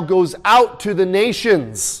light now goes out to the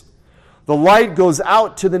nations. The light goes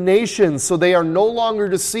out to the nations, so they are no longer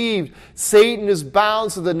deceived. Satan is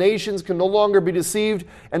bound, so the nations can no longer be deceived,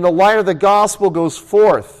 and the light of the gospel goes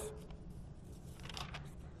forth.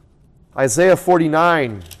 Isaiah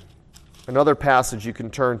 49, another passage you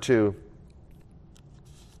can turn to.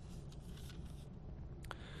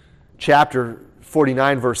 Chapter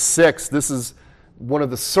 49, verse 6. This is one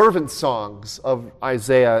of the servant songs of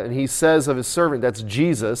Isaiah, and he says of his servant, that's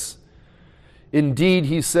Jesus, indeed,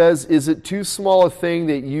 he says, is it too small a thing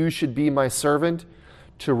that you should be my servant,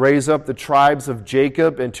 to raise up the tribes of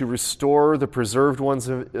Jacob and to restore the preserved ones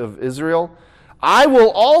of Israel? I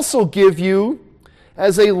will also give you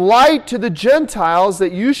as a light to the Gentiles,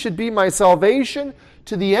 that you should be my salvation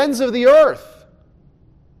to the ends of the earth.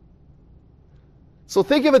 So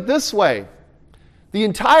think of it this way. The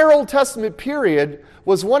entire Old Testament period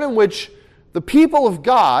was one in which the people of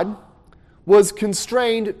God was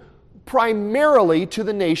constrained primarily to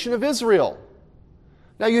the nation of Israel.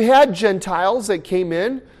 Now you had Gentiles that came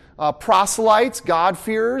in, proselytes,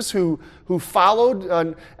 God-fearers who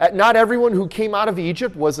followed. Not everyone who came out of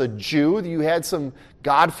Egypt was a Jew. You had some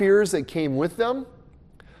God-fearers that came with them.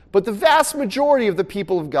 But the vast majority of the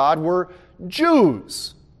people of God were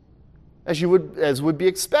Jews, as would be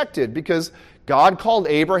expected, because God called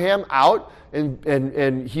Abraham out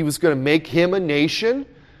and he was going to make him a nation.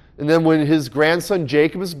 And then when his grandson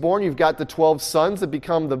Jacob is born, you've got the 12 sons that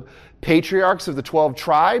become the patriarchs of the 12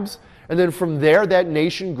 tribes. And then from there, that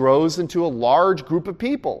nation grows into a large group of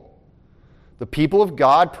people. The people of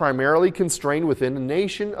God primarily constrained within the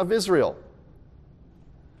nation of Israel.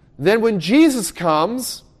 Then when Jesus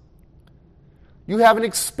comes, you have an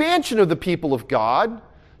expansion of the people of God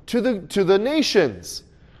to the nations.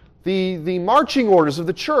 The marching orders of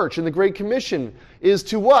the church and the Great Commission is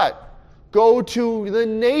to what? Go to the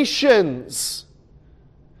nations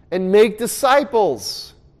and make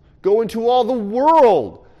disciples. Go into all the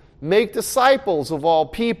world. Make disciples of all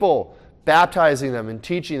people, baptizing them and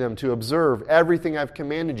teaching them to observe everything I've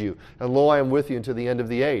commanded you. And lo, I am with you until the end of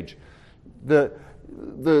the age.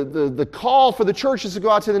 the call for the church is to go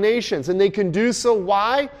out to the nations, and they can do so.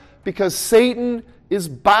 Why? Because Satan is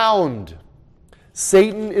bound.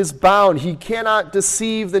 Satan is bound. He cannot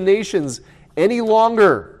deceive the nations any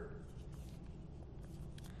longer.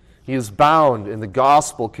 He is bound, and the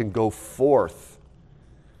gospel can go forth.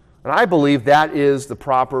 And I believe that is the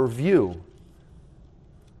proper view.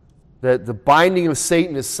 That the binding of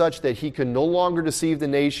Satan is such that he can no longer deceive the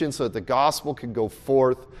nations, so that the gospel can go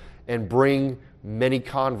forth and bring many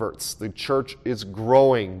converts. The church is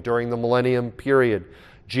growing during the millennium period.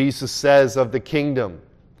 Jesus says of the kingdom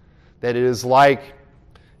that it is like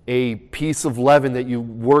a piece of leaven that you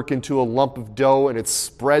work into a lump of dough and it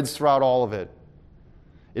spreads throughout all of it.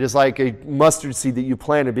 It is like a mustard seed that you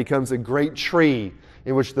plant. It becomes a great tree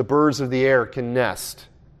in which the birds of the air can nest.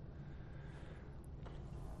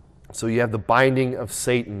 So you have the binding of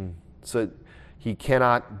Satan, so that he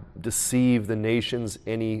cannot deceive the nations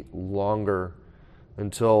any longer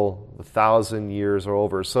until the 1,000 years are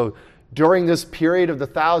over. So during this period of the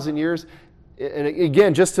 1,000 years, and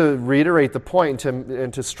again, just to reiterate the point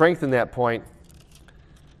and to strengthen that point,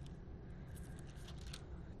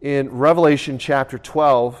 in Revelation chapter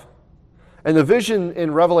 12, and the vision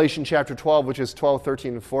in Revelation chapter 12, which is 12,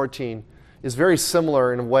 13, and 14, is very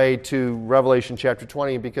similar in a way to Revelation chapter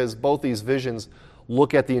 20, because both these visions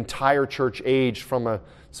look at the entire church age from a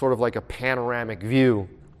sort of like a panoramic view.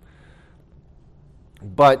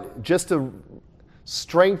 But just to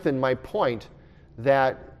strengthen my point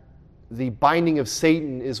that the binding of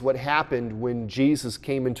Satan is what happened when Jesus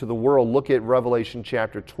came into the world, look at Revelation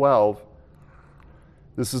chapter 12.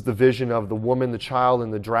 This is the vision of the woman, the child,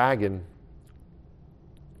 and the dragon.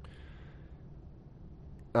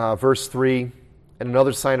 Verse 3, and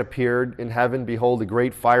another sign appeared in heaven. Behold, a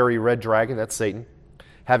great fiery red dragon, that's Satan,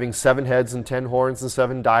 having 7 heads and 10 horns and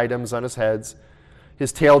 7 diadems on his heads.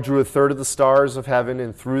 His tail drew a third of the stars of heaven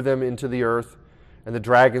and threw them into the earth. And the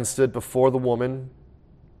dragon stood before the woman,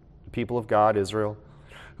 the people of God, Israel,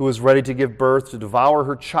 who was ready to give birth to devour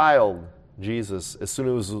her child, Jesus, as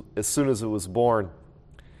soon as it was born.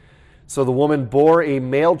 So the woman bore a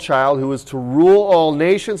male child who was to rule all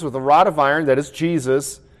nations with a rod of iron, that is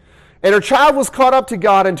Jesus, and her child was caught up to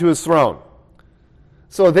God and to his throne.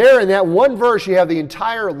 So there in that one verse you have the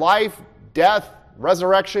entire life, death,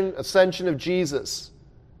 resurrection, ascension of Jesus.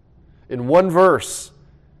 In one verse,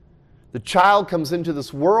 the child comes into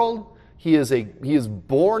this world. He is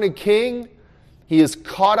born a king. He is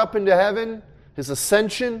caught up into heaven, his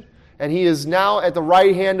ascension, and he is now at the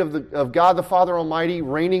right hand of God the Father Almighty,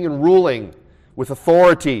 reigning and ruling with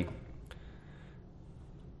authority.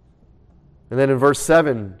 And then in verse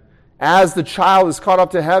 7, as the child is caught up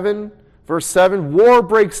to heaven, verse 7, war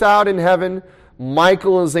breaks out in heaven.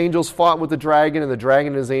 Michael and his angels fought with the dragon, and the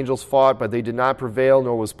dragon and his angels fought, but they did not prevail,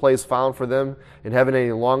 nor was place found for them in heaven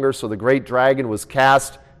any longer. So the great dragon was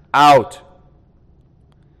cast out.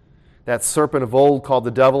 That serpent of old called the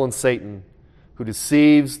devil and Satan, who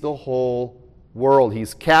deceives the whole world.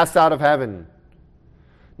 He's cast out of heaven.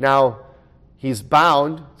 Now, he's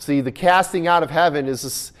bound. See, the casting out of heaven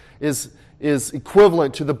is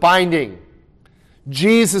equivalent to the binding.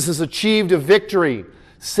 Jesus has achieved a victory.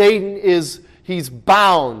 Satan he's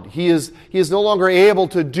bound. He is no longer able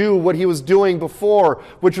to do what he was doing before,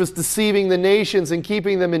 which was deceiving the nations and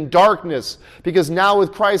keeping them in darkness. Because now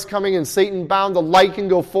with Christ coming and Satan bound, the light can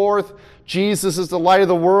go forth. Jesus is the light of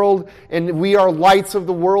the world, and we are lights of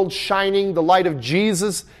the world, shining the light of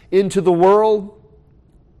Jesus into the world.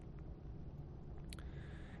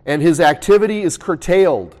 And his activity is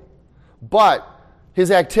curtailed. But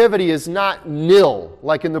his activity is not nil,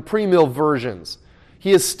 like in the pre-mill versions.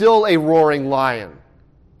 He is still a roaring lion.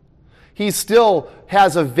 He still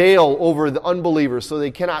has a veil over the unbelievers so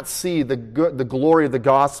they cannot see the glory of the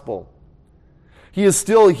gospel. He is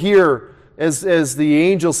still here, as the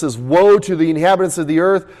angel says, woe to the inhabitants of the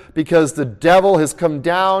earth, because the devil has come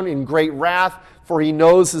down in great wrath, for he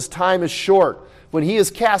knows his time is short. When he is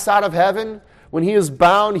cast out of heaven, when he is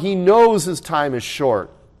bound, he knows his time is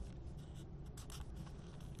short.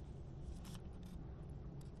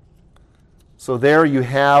 So there you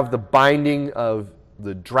have the binding of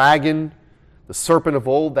the dragon, the serpent of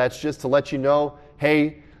old. That's just to let you know,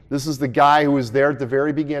 hey, this is the guy who was there at the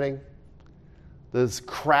very beginning. This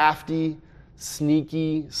crafty,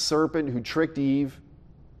 sneaky serpent who tricked Eve.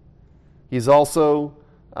 He's also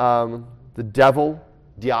the devil,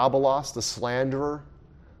 Diabolos, the slanderer,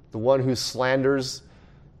 the one who slanders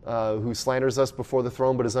us before the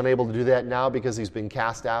throne, but is unable to do that now because he's been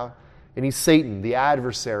cast out. And he's Satan, the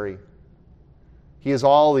adversary. He is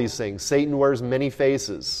all these things. Satan wears many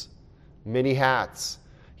faces, many hats.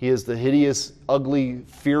 He is the hideous, ugly,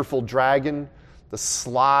 fearful dragon, the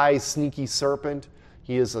sly, sneaky serpent.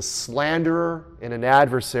 He is a slanderer and an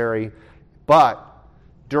adversary. But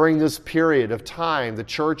during this period of time, the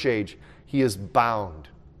church age, he is bound.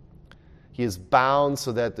 He is bound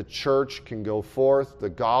so that the church can go forth, the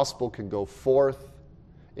gospel can go forth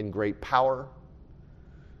in great power.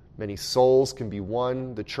 Many souls can be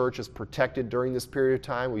won. The church is protected during this period of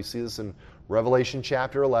time. We see this in Revelation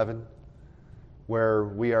chapter 11, where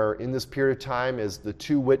we are in this period of time as the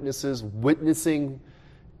two witnesses witnessing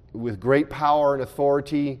with great power and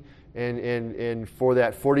authority, and for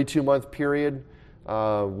that 42-month period,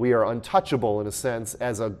 we are untouchable in a sense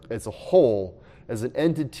as a whole, as an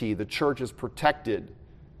entity. The church is protected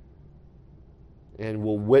and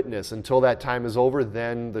will witness. Until that time is over,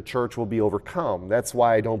 then the church will be overcome. That's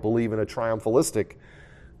why I don't believe in a triumphalistic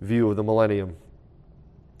view of the millennium.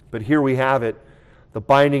 But here we have it, the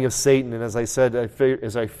binding of Satan. And as I said,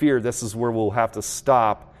 as I fear, this is where we'll have to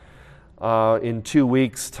stop. In 2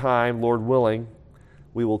 weeks' time, Lord willing,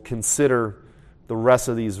 we will consider the rest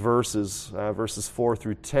of these verses, verses 4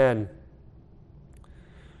 through 10.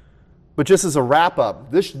 But just as a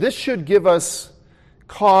wrap-up, this should give us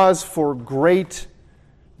cause for great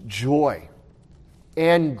joy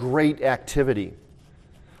and great activity.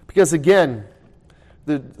 Because again,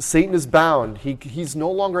 Satan is bound. He's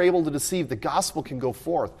no longer able to deceive. The gospel can go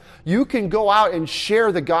forth. You can go out and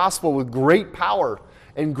share the gospel with great power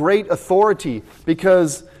and great authority,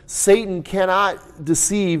 because Satan cannot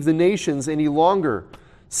deceive the nations any longer.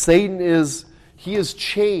 Satan is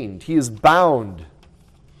chained. He is bound.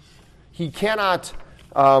 He cannot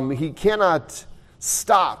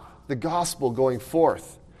stop the gospel going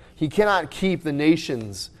forth. He cannot keep the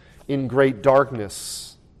nations in great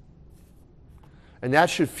darkness. And that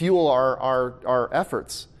should fuel our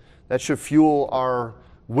efforts. That should fuel our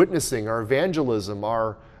witnessing, our evangelism,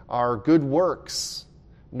 our good works,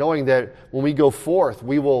 knowing that when we go forth,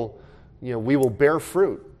 we will bear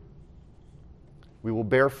fruit. We will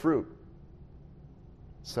bear fruit.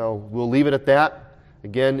 So we'll leave it at that.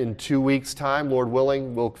 Again, in 2 weeks' time, Lord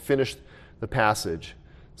willing, we'll finish the passage.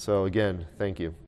 So again, thank you.